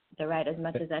the right as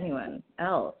much as anyone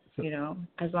else. You know,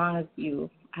 as long as you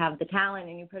have the talent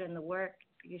and you put in the work,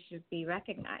 you should be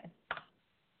recognized.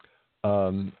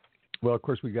 Well, of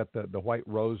course, we got the White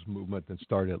Rose movement that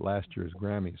started at last year's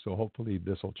Grammy, so hopefully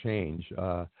this will change.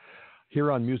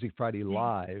 Here on Music Friday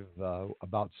Live,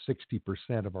 about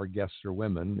 60% of our guests are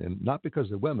women, and not because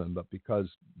they're women, but because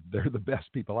they're the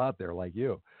best people out there, like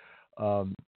you.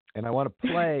 And I want to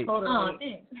play. Oh,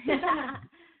 thanks.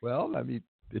 Well, I mean,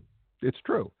 it's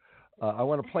true. I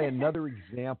want to play another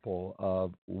example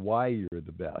of why you're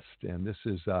the best, and this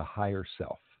is Higher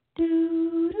Self.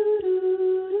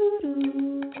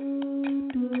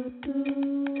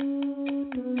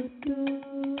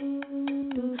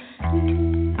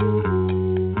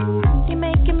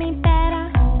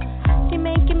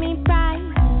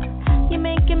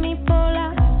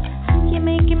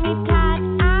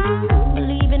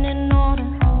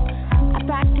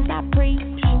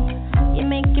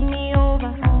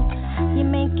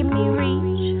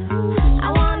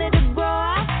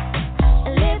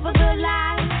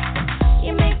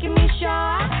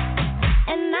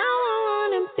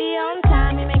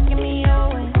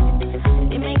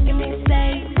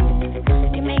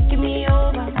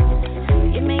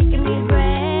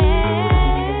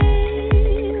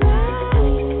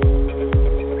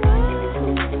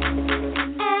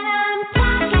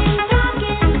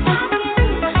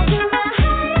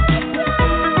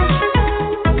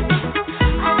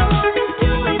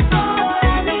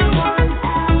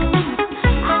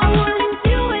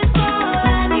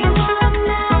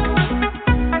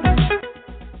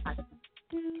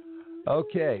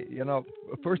 Okay, you know,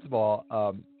 first of all,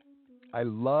 I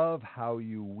love how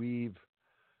you weave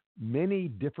many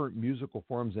different musical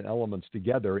forms and elements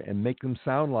together and make them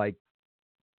sound like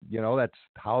that's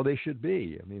how they should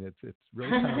be. I mean, it's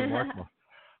really kind of remarkable.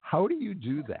 How do you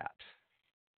do that?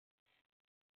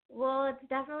 Well, it's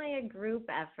definitely a group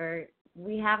effort.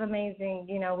 We have amazing,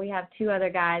 we have 2 other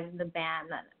guys in the band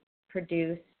that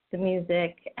produce the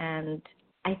music, and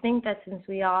I think that since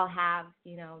we all have,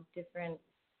 different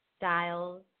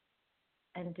styles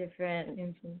and different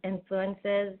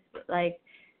influences, like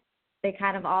they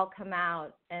kind of all come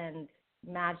out and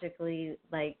magically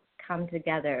like come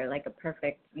together like a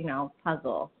perfect,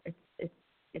 puzzle.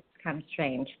 It's kind of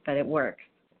strange, but it works.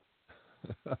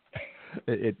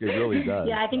 It really does.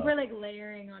 Yeah, I think we're like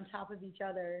layering on top of each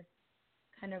other,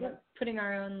 kind of putting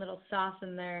our own little sauce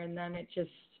in there, and then it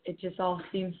just all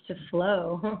seems to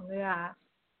flow. Yeah.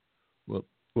 Well,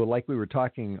 like we were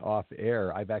talking off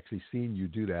air, I've actually seen you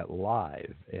do that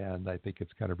live, and I think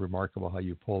it's kind of remarkable how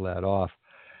you pull that off.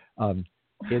 In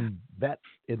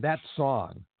that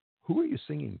song, who are you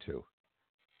singing to?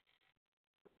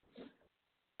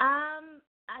 I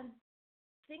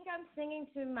think I'm singing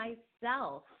to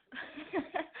myself.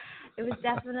 It was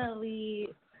definitely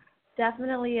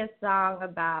a song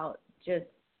about just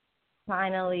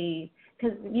finally,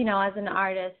 because, as an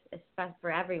artist, especially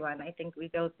for everyone, I think we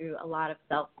go through a lot of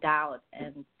self-doubt,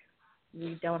 and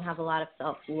we don't have a lot of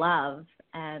self-love,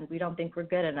 and we don't think we're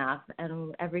good enough,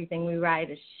 and everything we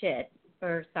write is shit.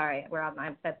 Or, sorry, we're on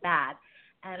my but bad.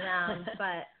 And,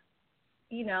 but,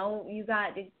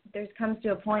 there comes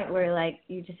to a point where, like,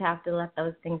 you just have to let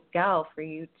those things go for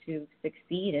you to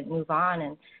succeed and move on.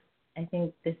 And I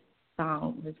think this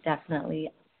song was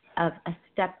definitely a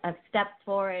step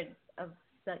forward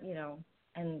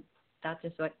and that's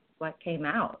just what came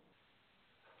out.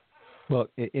 Well,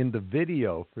 in the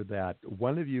video for that,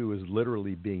 one of you is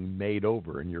literally being made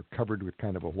over, and you're covered with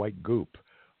kind of a white goop,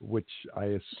 which I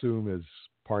assume is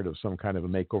part of some kind of a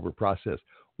makeover process.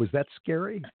 Was that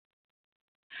scary?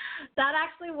 That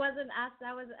actually wasn't us.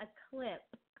 That was a clip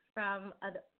from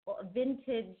a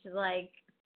vintage, like,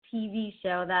 TV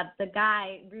show that the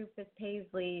guy, Rufus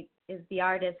Paisley, is the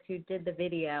artist who did the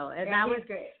video. And that was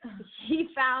great. He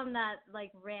found that,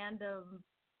 like, random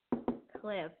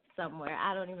clip somewhere.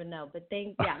 I don't even know. But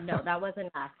that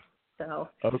wasn't us. So.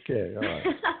 Okay, all right.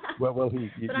 Well, but your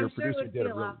I'm producer sure it would did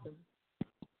feel awesome.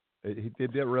 He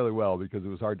did it really well, because it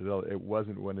was hard to tell it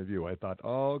wasn't one of you. I thought,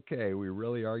 okay, we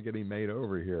really are getting made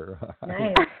over here.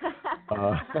 Nice.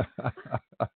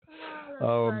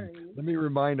 Let me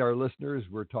remind our listeners,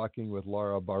 we're talking with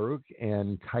Laura Baruch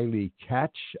and Kylee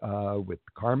Katch with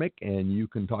Karmic, and you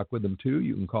can talk with them too.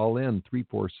 You can call in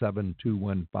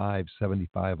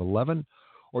 347-215-7511,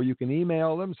 or you can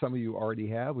email them. Some of you already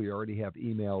have. We already have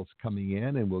emails coming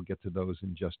in, and we'll get to those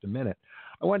in just a minute.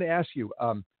 I want to ask you,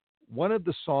 one of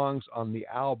the songs on the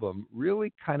album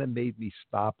really kind of made me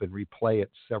stop and replay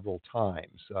it several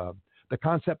times. The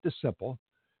concept is simple,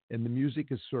 and the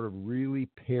music is sort of really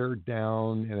pared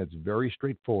down, and it's very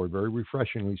straightforward, very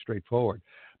refreshingly straightforward.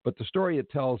 But the story it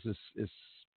tells is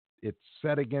it's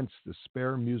set against the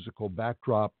spare musical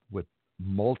backdrop with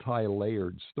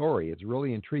multi-layered story. It's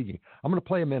really intriguing. I'm going to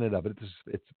play a minute of it.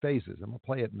 It's phases. I'm going to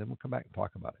play it, and then we'll come back and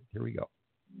talk about it. Here we go.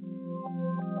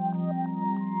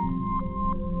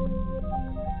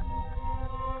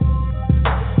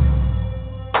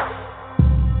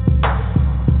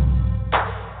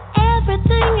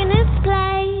 Everything in its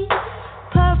place,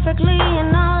 perfectly in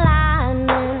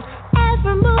alignment.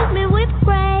 Every movement with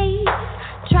grace,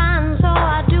 trying so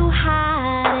I do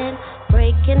hide it,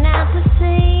 breaking out the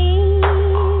seams.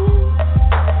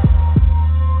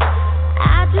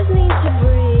 I just need to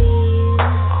breathe.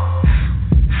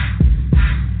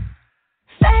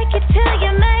 Fake it till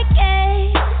you make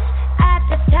it. At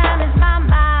this time is my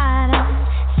motto.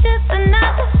 Just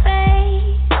another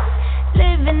phase,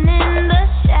 living in the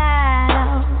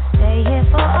stay here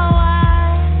for a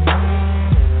while,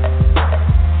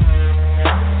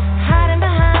 hiding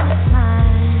behind the smile.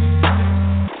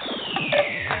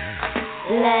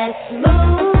 Let's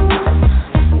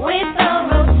move with the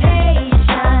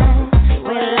rotation.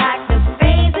 We're like the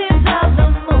phases of the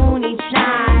moon each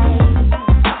night.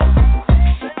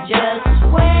 Just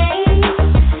wait,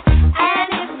 and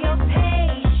if you're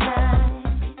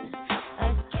patient,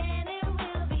 again it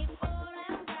will be full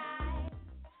and bright.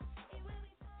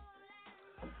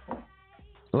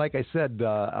 Like I said,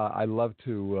 I love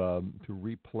to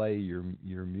replay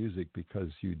your music, because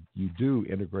you do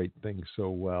integrate things so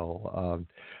well.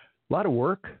 A lot of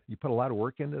work. You put a lot of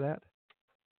work into that.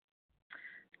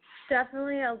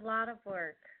 Definitely a lot of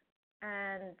work,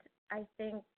 and I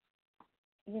think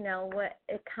what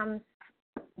it comes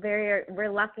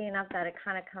we're lucky enough that it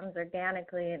kind of comes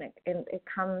organically, and it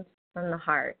comes from the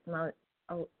heart. The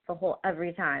whole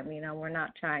every time. We're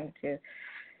not trying to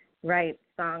write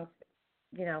songs,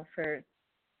 for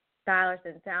stylers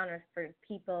and sounders, for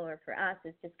people or for us.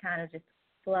 It's just kind of just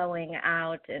flowing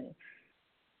out. And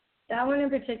that one in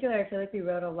particular, I feel like we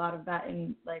wrote a lot of that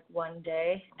in like one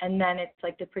day, and then it's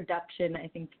like the production, I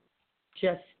think,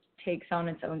 just takes on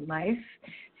its own life.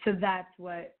 So that's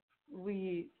what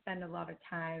we spend a lot of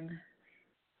time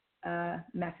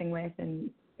messing with. And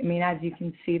I mean, as you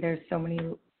can see, there's so many,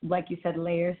 like you said,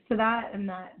 layers to that, and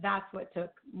that's what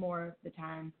took more of the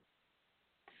time.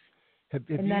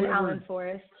 And then Alan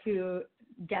Forrest, who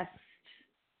guest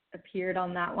appeared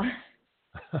on that one.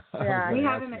 Yeah, we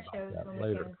have him at shows when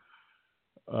we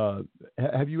can.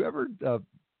 Have you ever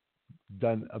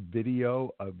done a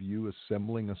video of you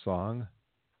assembling a song?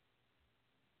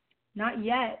 Not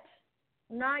yet.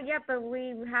 Not yet, but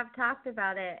we have talked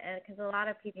about it, because a lot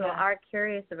of people are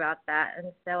curious about that.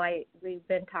 And so we've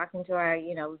been talking to our,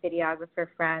 videographer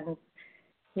friends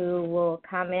who will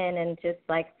come in and just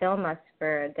like film us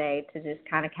for a day to just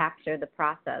kind of capture the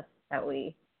process that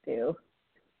we do.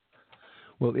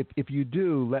 Well, if you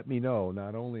do, let me know.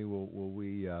 Not only will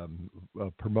we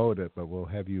promote it, but we'll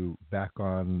have you back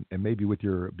on, and maybe with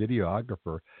your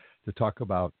videographer, to talk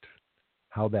about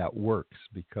how that works,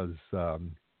 because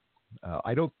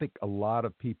I don't think a lot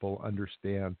of people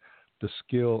understand the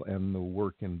skill and the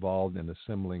work involved in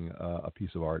assembling a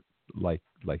piece of art like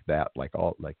that, like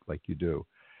you do.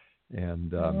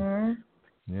 And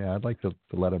yeah, I'd like to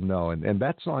let them know. And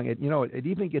that song, it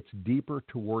even gets deeper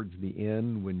towards the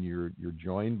end when you're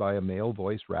joined by a male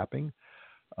voice rapping.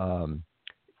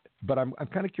 But I'm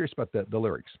kind of curious about the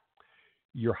lyrics.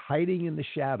 You're hiding in the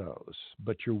shadows,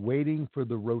 but you're waiting for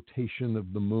the rotation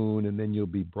of the moon, and then you'll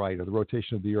be bright, or the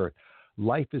rotation of the earth.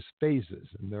 Life is phases,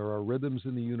 and there are rhythms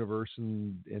in the universe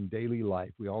and in daily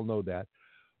life. We all know that.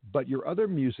 But your other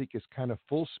music is kind of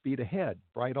full speed ahead,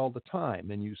 bright all the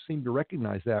time, and you seem to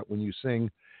recognize that when you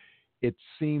sing, it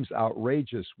seems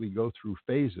outrageous, we go through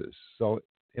phases. So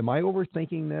am I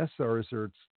overthinking this, or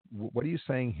what are you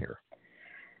saying here?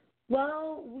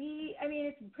 Well,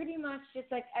 it's pretty much just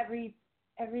like every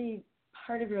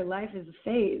part of your life is a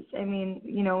phase. I mean,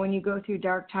 when you go through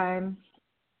dark times,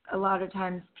 a lot of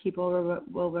times people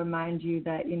will remind you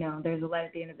that, there's a light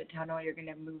at the end of the tunnel, you're going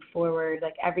to move forward.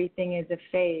 Like everything is a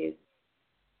phase.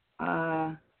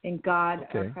 And God,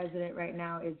 our president right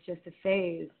now, is just a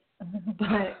phase.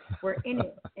 But we're in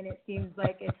it, and it seems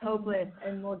like it's hopeless,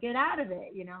 and we'll get out of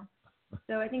it,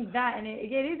 So I think that, and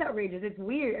it is outrageous. It's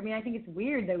weird. I mean, I think it's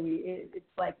weird that it's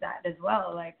like that as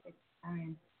well. Like,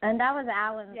 and that was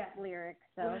Alan's lyric,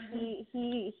 so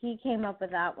he came up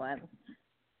with that one.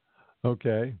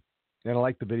 Okay, and I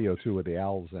like the video too with the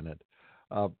owls in it.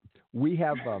 We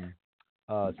have some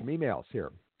emails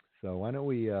here, so why don't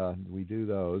we do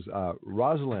those?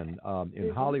 Rosalind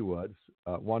in Hollywood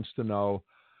wants to know: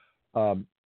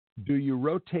 do you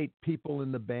rotate people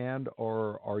in the band,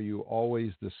 or are you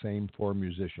always the same four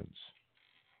musicians?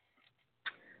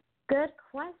 Good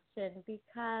question,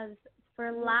 because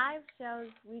for live shows,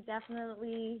 we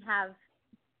definitely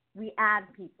we add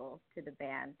people to the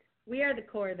band. We are the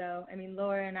core, though. I mean,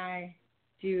 Laura and I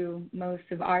do most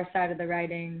of our side of the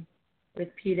writing with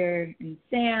Peter and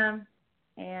Sam,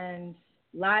 and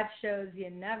live shows,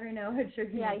 you never know what you're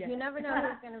going to get. You never know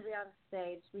who's going to be on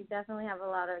stage. We definitely have a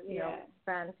lot of,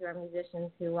 friends who are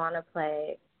musicians who want to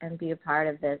play and be a part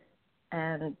of this.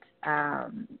 And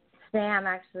Sam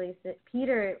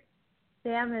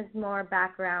is more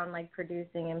background, like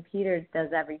producing, and Peter does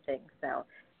everything. So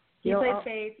he plays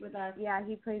bass with us. Yeah,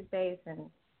 he plays bass, and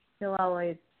he'll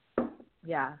always,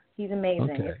 he's amazing.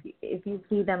 Okay. If you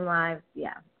see them live, you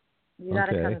got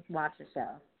to come watch the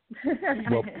show.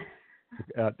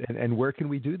 Well, and where can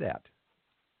we do that?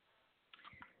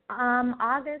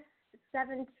 August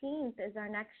 17th is our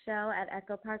next show at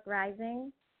Echo Park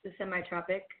Rising. The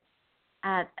Semi-Tropic.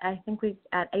 At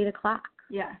 8 o'clock.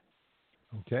 Yeah.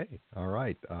 Okay. All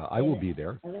right. I will be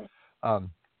there.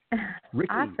 Ricky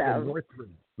awesome. in Northridge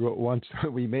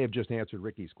we may have just answered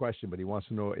Ricky's question, but he wants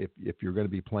to know if you're going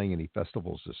to be playing any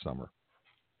festivals this summer.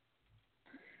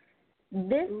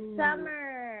 This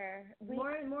summer,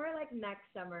 more like next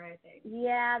summer, I think.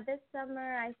 Yeah, this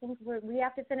summer I think we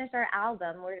have to finish our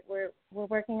album. We're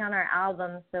working on our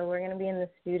album, so we're going to be in the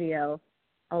studio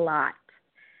a lot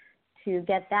to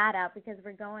get that out, because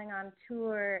we're going on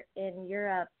tour in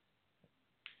Europe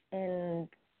in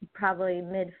probably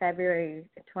mid-February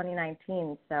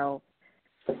 2019. So,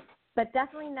 but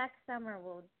definitely next summer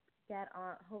we'll get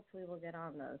on. Hopefully, we'll get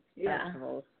on those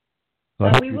festivals.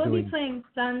 Well, we will be playing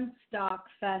Sunstock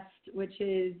Fest, which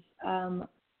is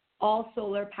all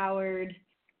solar-powered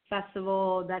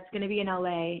festival that's going to be in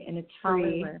LA, and it's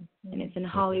free, and it's in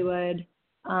Hollywood.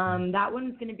 That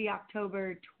one's going to be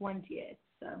October 20th.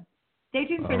 So stay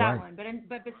tuned for that one.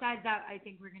 But besides that, I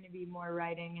think we're going to be more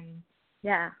writing and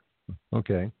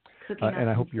Okay. And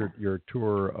I hope stuff. your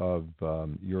tour of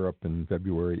Europe in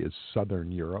February is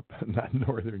Southern Europe, not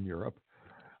Northern Europe.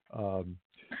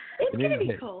 It's going to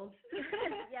be cold.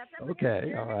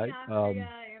 Okay, all right.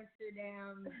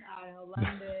 Amsterdam,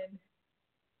 London.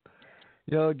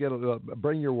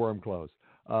 Bring your warm clothes.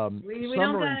 We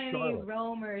don't got any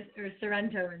Rome or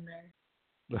Sorrento in there.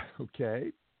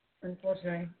 Okay.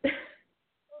 Unfortunately.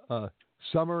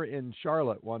 Summer in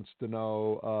Charlotte wants to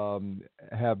know,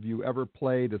 have you ever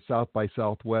played at South by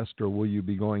Southwest, or will you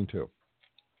be going to?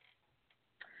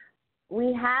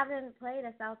 We haven't played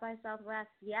at South by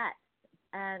Southwest yet,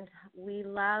 and we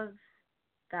love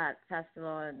that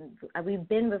festival. And we've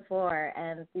been before,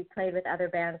 and we played with other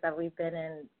bands that we've been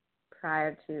in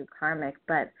prior to Karmic,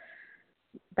 but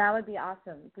that would be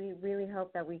awesome. We really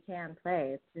hope that we can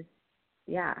play. It's just,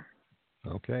 yeah.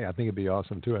 Okay, I think it'd be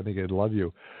awesome too. I think I'd love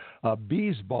you.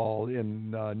 Bees Ball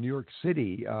in New York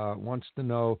City wants to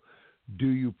know, do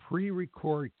you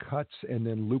pre-record cuts and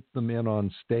then loop them in on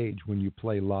stage when you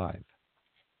play live?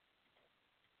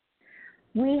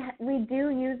 We do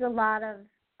use a lot of,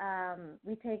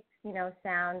 we take,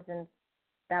 sounds and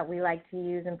that we like to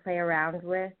use and play around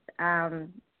with.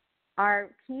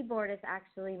 Our keyboardist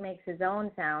actually makes his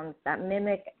own sounds that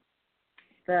mimic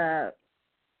the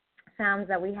sounds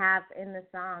that we have in the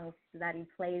songs that he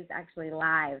plays actually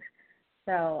live.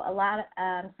 So a lot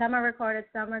of some are recorded,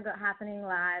 some are happening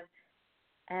live,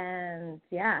 and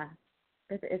it's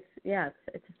a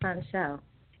fun show.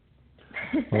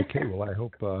 Okay, well I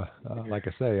hope, like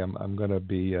I say, I'm going to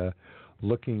be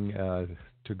looking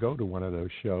to go to one of those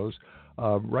shows.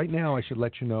 Right now, I should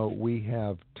let you know we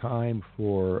have time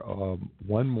for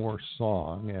one more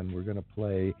song, and we're going to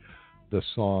play the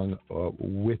song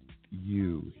With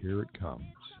You. Here it comes.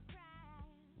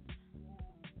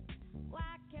 Why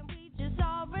can't we just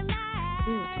all relax?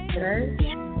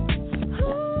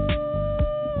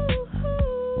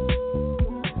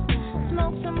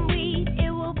 Smoke some weed,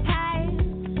 it will pass.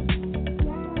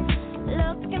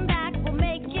 Looking back will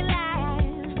make you laugh.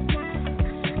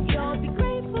 You'll be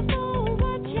grateful for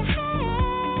what you have.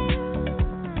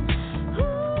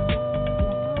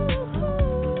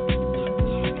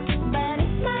 But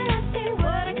it's not a thing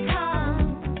were to come.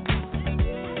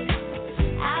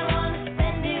 I wanna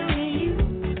spend it with you.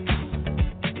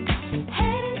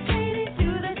 Heading straight into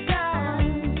the sun.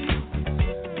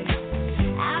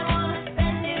 I wanna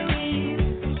spend it with you.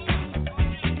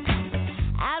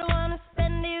 I wanna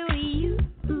spend it with you.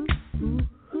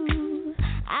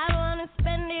 I wanna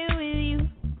spend it with you.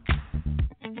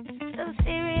 So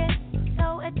serious, so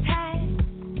attached.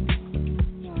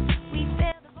 We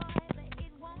feel the void, but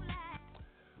it won't last.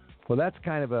 Well, that's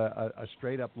kind of a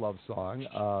straight-up love song,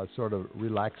 sort of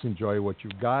relax, enjoy what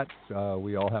you've got.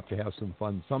 We all have to have some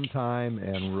fun sometime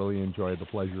and really enjoy the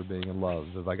pleasure of being in love.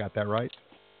 Have I got that right?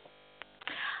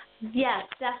 Yes,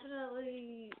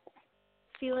 definitely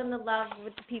feeling the love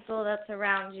with the people that's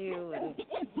around you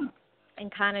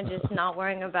and kind of just not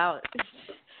worrying about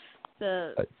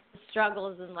the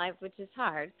struggles in life, which is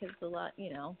hard because life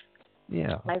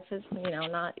is,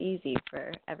 not easy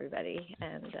for everybody.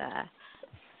 And,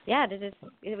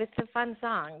 it was a fun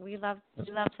song. We love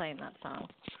playing that song.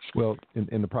 Well,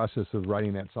 in the process of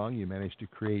writing that song, you managed to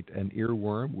create an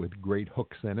earworm with great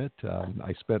hooks in it.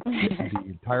 I spent the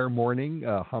entire morning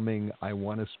humming "I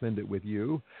Want to Spend It With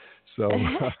You." So,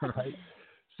 right.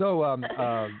 So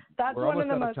that's we're one of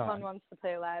the almost most out of time. fun ones to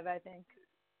play live, I think.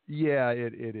 Yeah,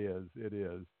 it is. It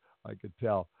is. I could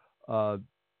tell.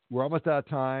 We're almost out of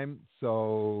time.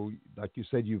 So, like you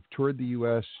said, you've toured the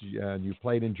U.S. and you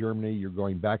played in Germany. You're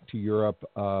going back to Europe,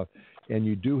 and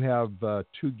you do have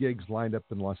 2 gigs lined up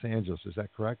in Los Angeles. Is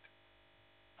that correct?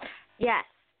 Yes,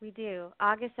 we do.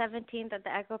 August 17th at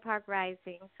the Echo Park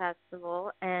Rising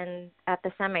Festival and at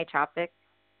the Semi-Tropic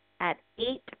at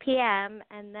 8 p.m.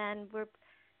 And then we're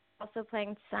also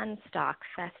playing Sunstock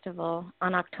Festival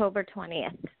on October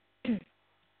 20th,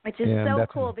 which is so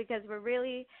cool because we're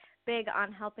really big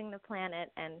on helping the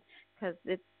planet, and because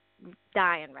it's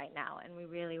dying right now, and we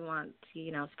really want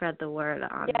to, spread the word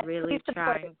on really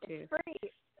trying to. It's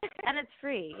free. And it's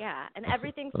free, yeah. And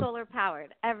everything's solar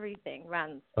powered. Everything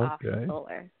runs off of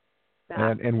solar. So.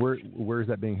 And where is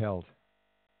that being held?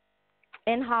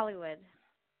 In Hollywood.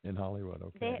 In Hollywood,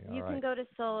 okay. You can go to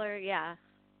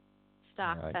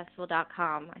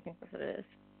stockfestival.com. I think that's what it is.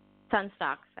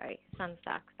 Sunstock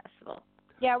Festival.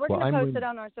 Yeah, we're going to post it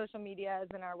on our social medias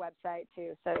and our website,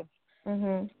 too. So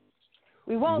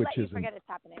we won't let you forget it's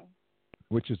happening.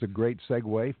 Which is a great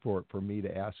segue for me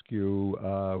to ask you,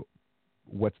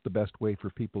 what's the best way for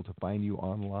people to find you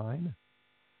online?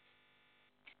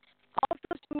 All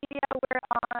social media, we're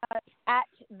on at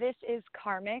This Is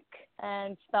Karmic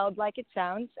and spelled like it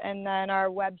sounds. And then our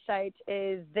website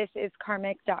is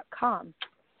thisiskarmic.com.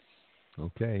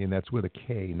 Okay, and that's with a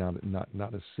K, not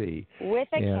a C. With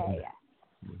a K, yes.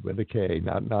 With a K,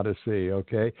 not a C,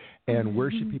 okay? And where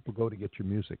should people go to get your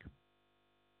music?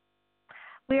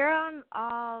 We're on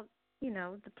all,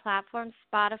 the platforms,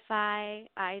 Spotify,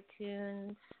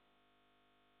 iTunes.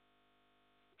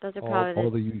 Those are probably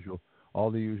all the usual. All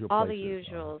the usual all places.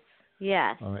 the usuals,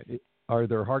 yes. All right. Are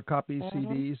there hard copies,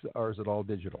 CDs, or is it all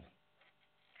digital?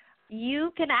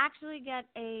 You can actually get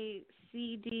a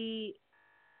CD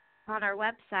on our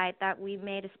website that we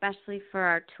made especially for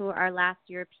our tour, our last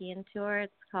European tour.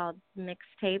 It's called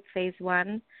Mixtape Phase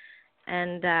 1,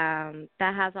 and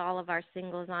that has all of our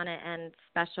singles on it and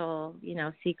special,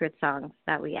 secret songs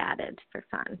that we added for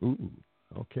fun. Ooh.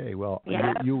 Okay, well,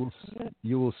 yeah. you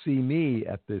will see me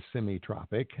at this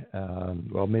semi-tropic.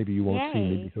 Well, maybe you won't see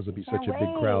me because it'll be such a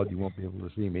big crowd you won't be able to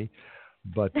see me.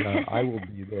 But I will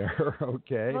be there,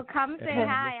 okay? Well, come say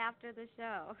hi after the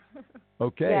show.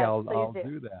 Okay, yes, I'll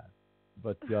do that.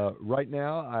 But right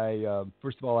now,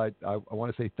 first of all, I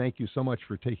want to say thank you so much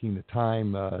for taking the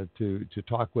time to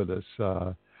talk with us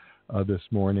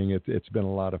this morning. It's been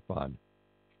a lot of fun.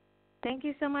 Thank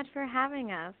you so much for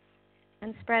having us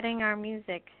and spreading our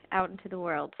music out into the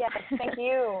world. Yes, thank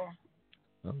you.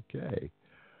 Okay.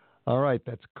 All right,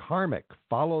 that's Karmic.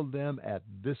 Follow them at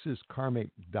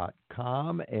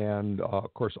thisiskarmic.com and,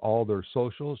 of course, all their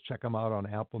socials. Check them out on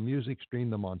Apple Music. Stream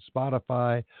them on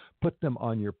Spotify. Put them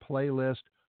on your playlist.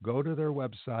 Go to their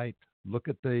website. Look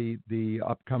at the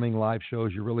upcoming live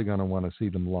shows. You're really going to want to see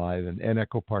them live. And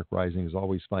Echo Park Rising is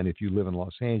always fun if you live in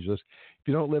Los Angeles. If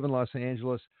you don't live in Los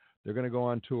Angeles, they're going to go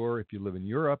on tour. If you live in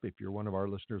Europe, if you're one of our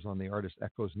listeners on the Artist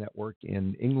Echoes Network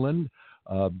in England,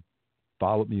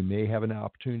 follow them. You may have an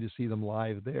opportunity to see them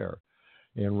live there.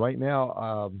 And right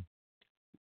now,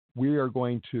 we are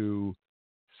going to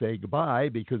say goodbye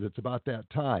because it's about that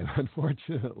time.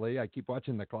 Unfortunately, I keep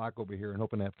watching the clock over here and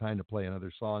hoping I have time to play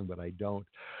another song, but I don't.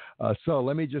 So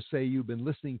let me just say you've been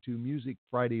listening to Music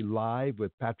Friday Live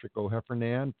with Patrick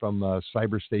O'Heffernan from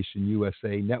Cyberstation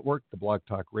USA Network, the Blog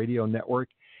Talk Radio Network,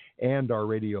 and our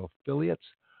radio affiliates.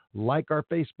 Like our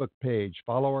Facebook page,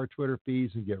 follow our Twitter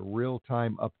feeds, and get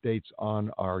real-time updates on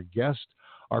our guests.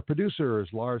 Our producer is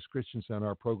Lars Christensen.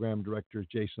 Our program director is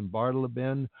Jason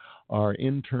Bartleben. Our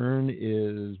intern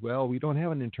is, well, we don't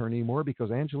have an intern anymore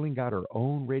because Angeline got her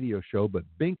own radio show, but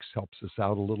Binks helps us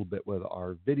out a little bit with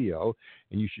our video,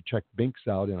 and you should check Binks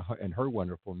out and her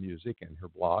wonderful music and her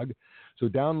blog. So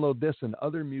download this and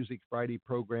other Music Friday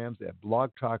programs at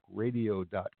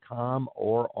blogtalkradio.com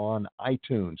or on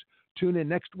iTunes. Tune in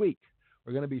next week.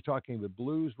 We're going to be talking with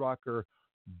blues rocker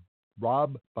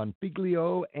Rob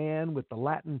Bonfiglio and with the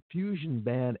Latin fusion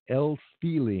band El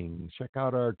Feeling. Check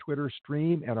out our Twitter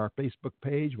stream and our Facebook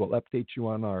page. We'll update you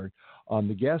on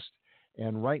the guest.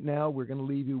 And right now, we're going to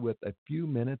leave you with a few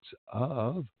minutes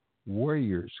of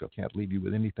Warriors. So I can't leave you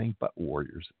with anything but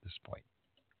Warriors at this point.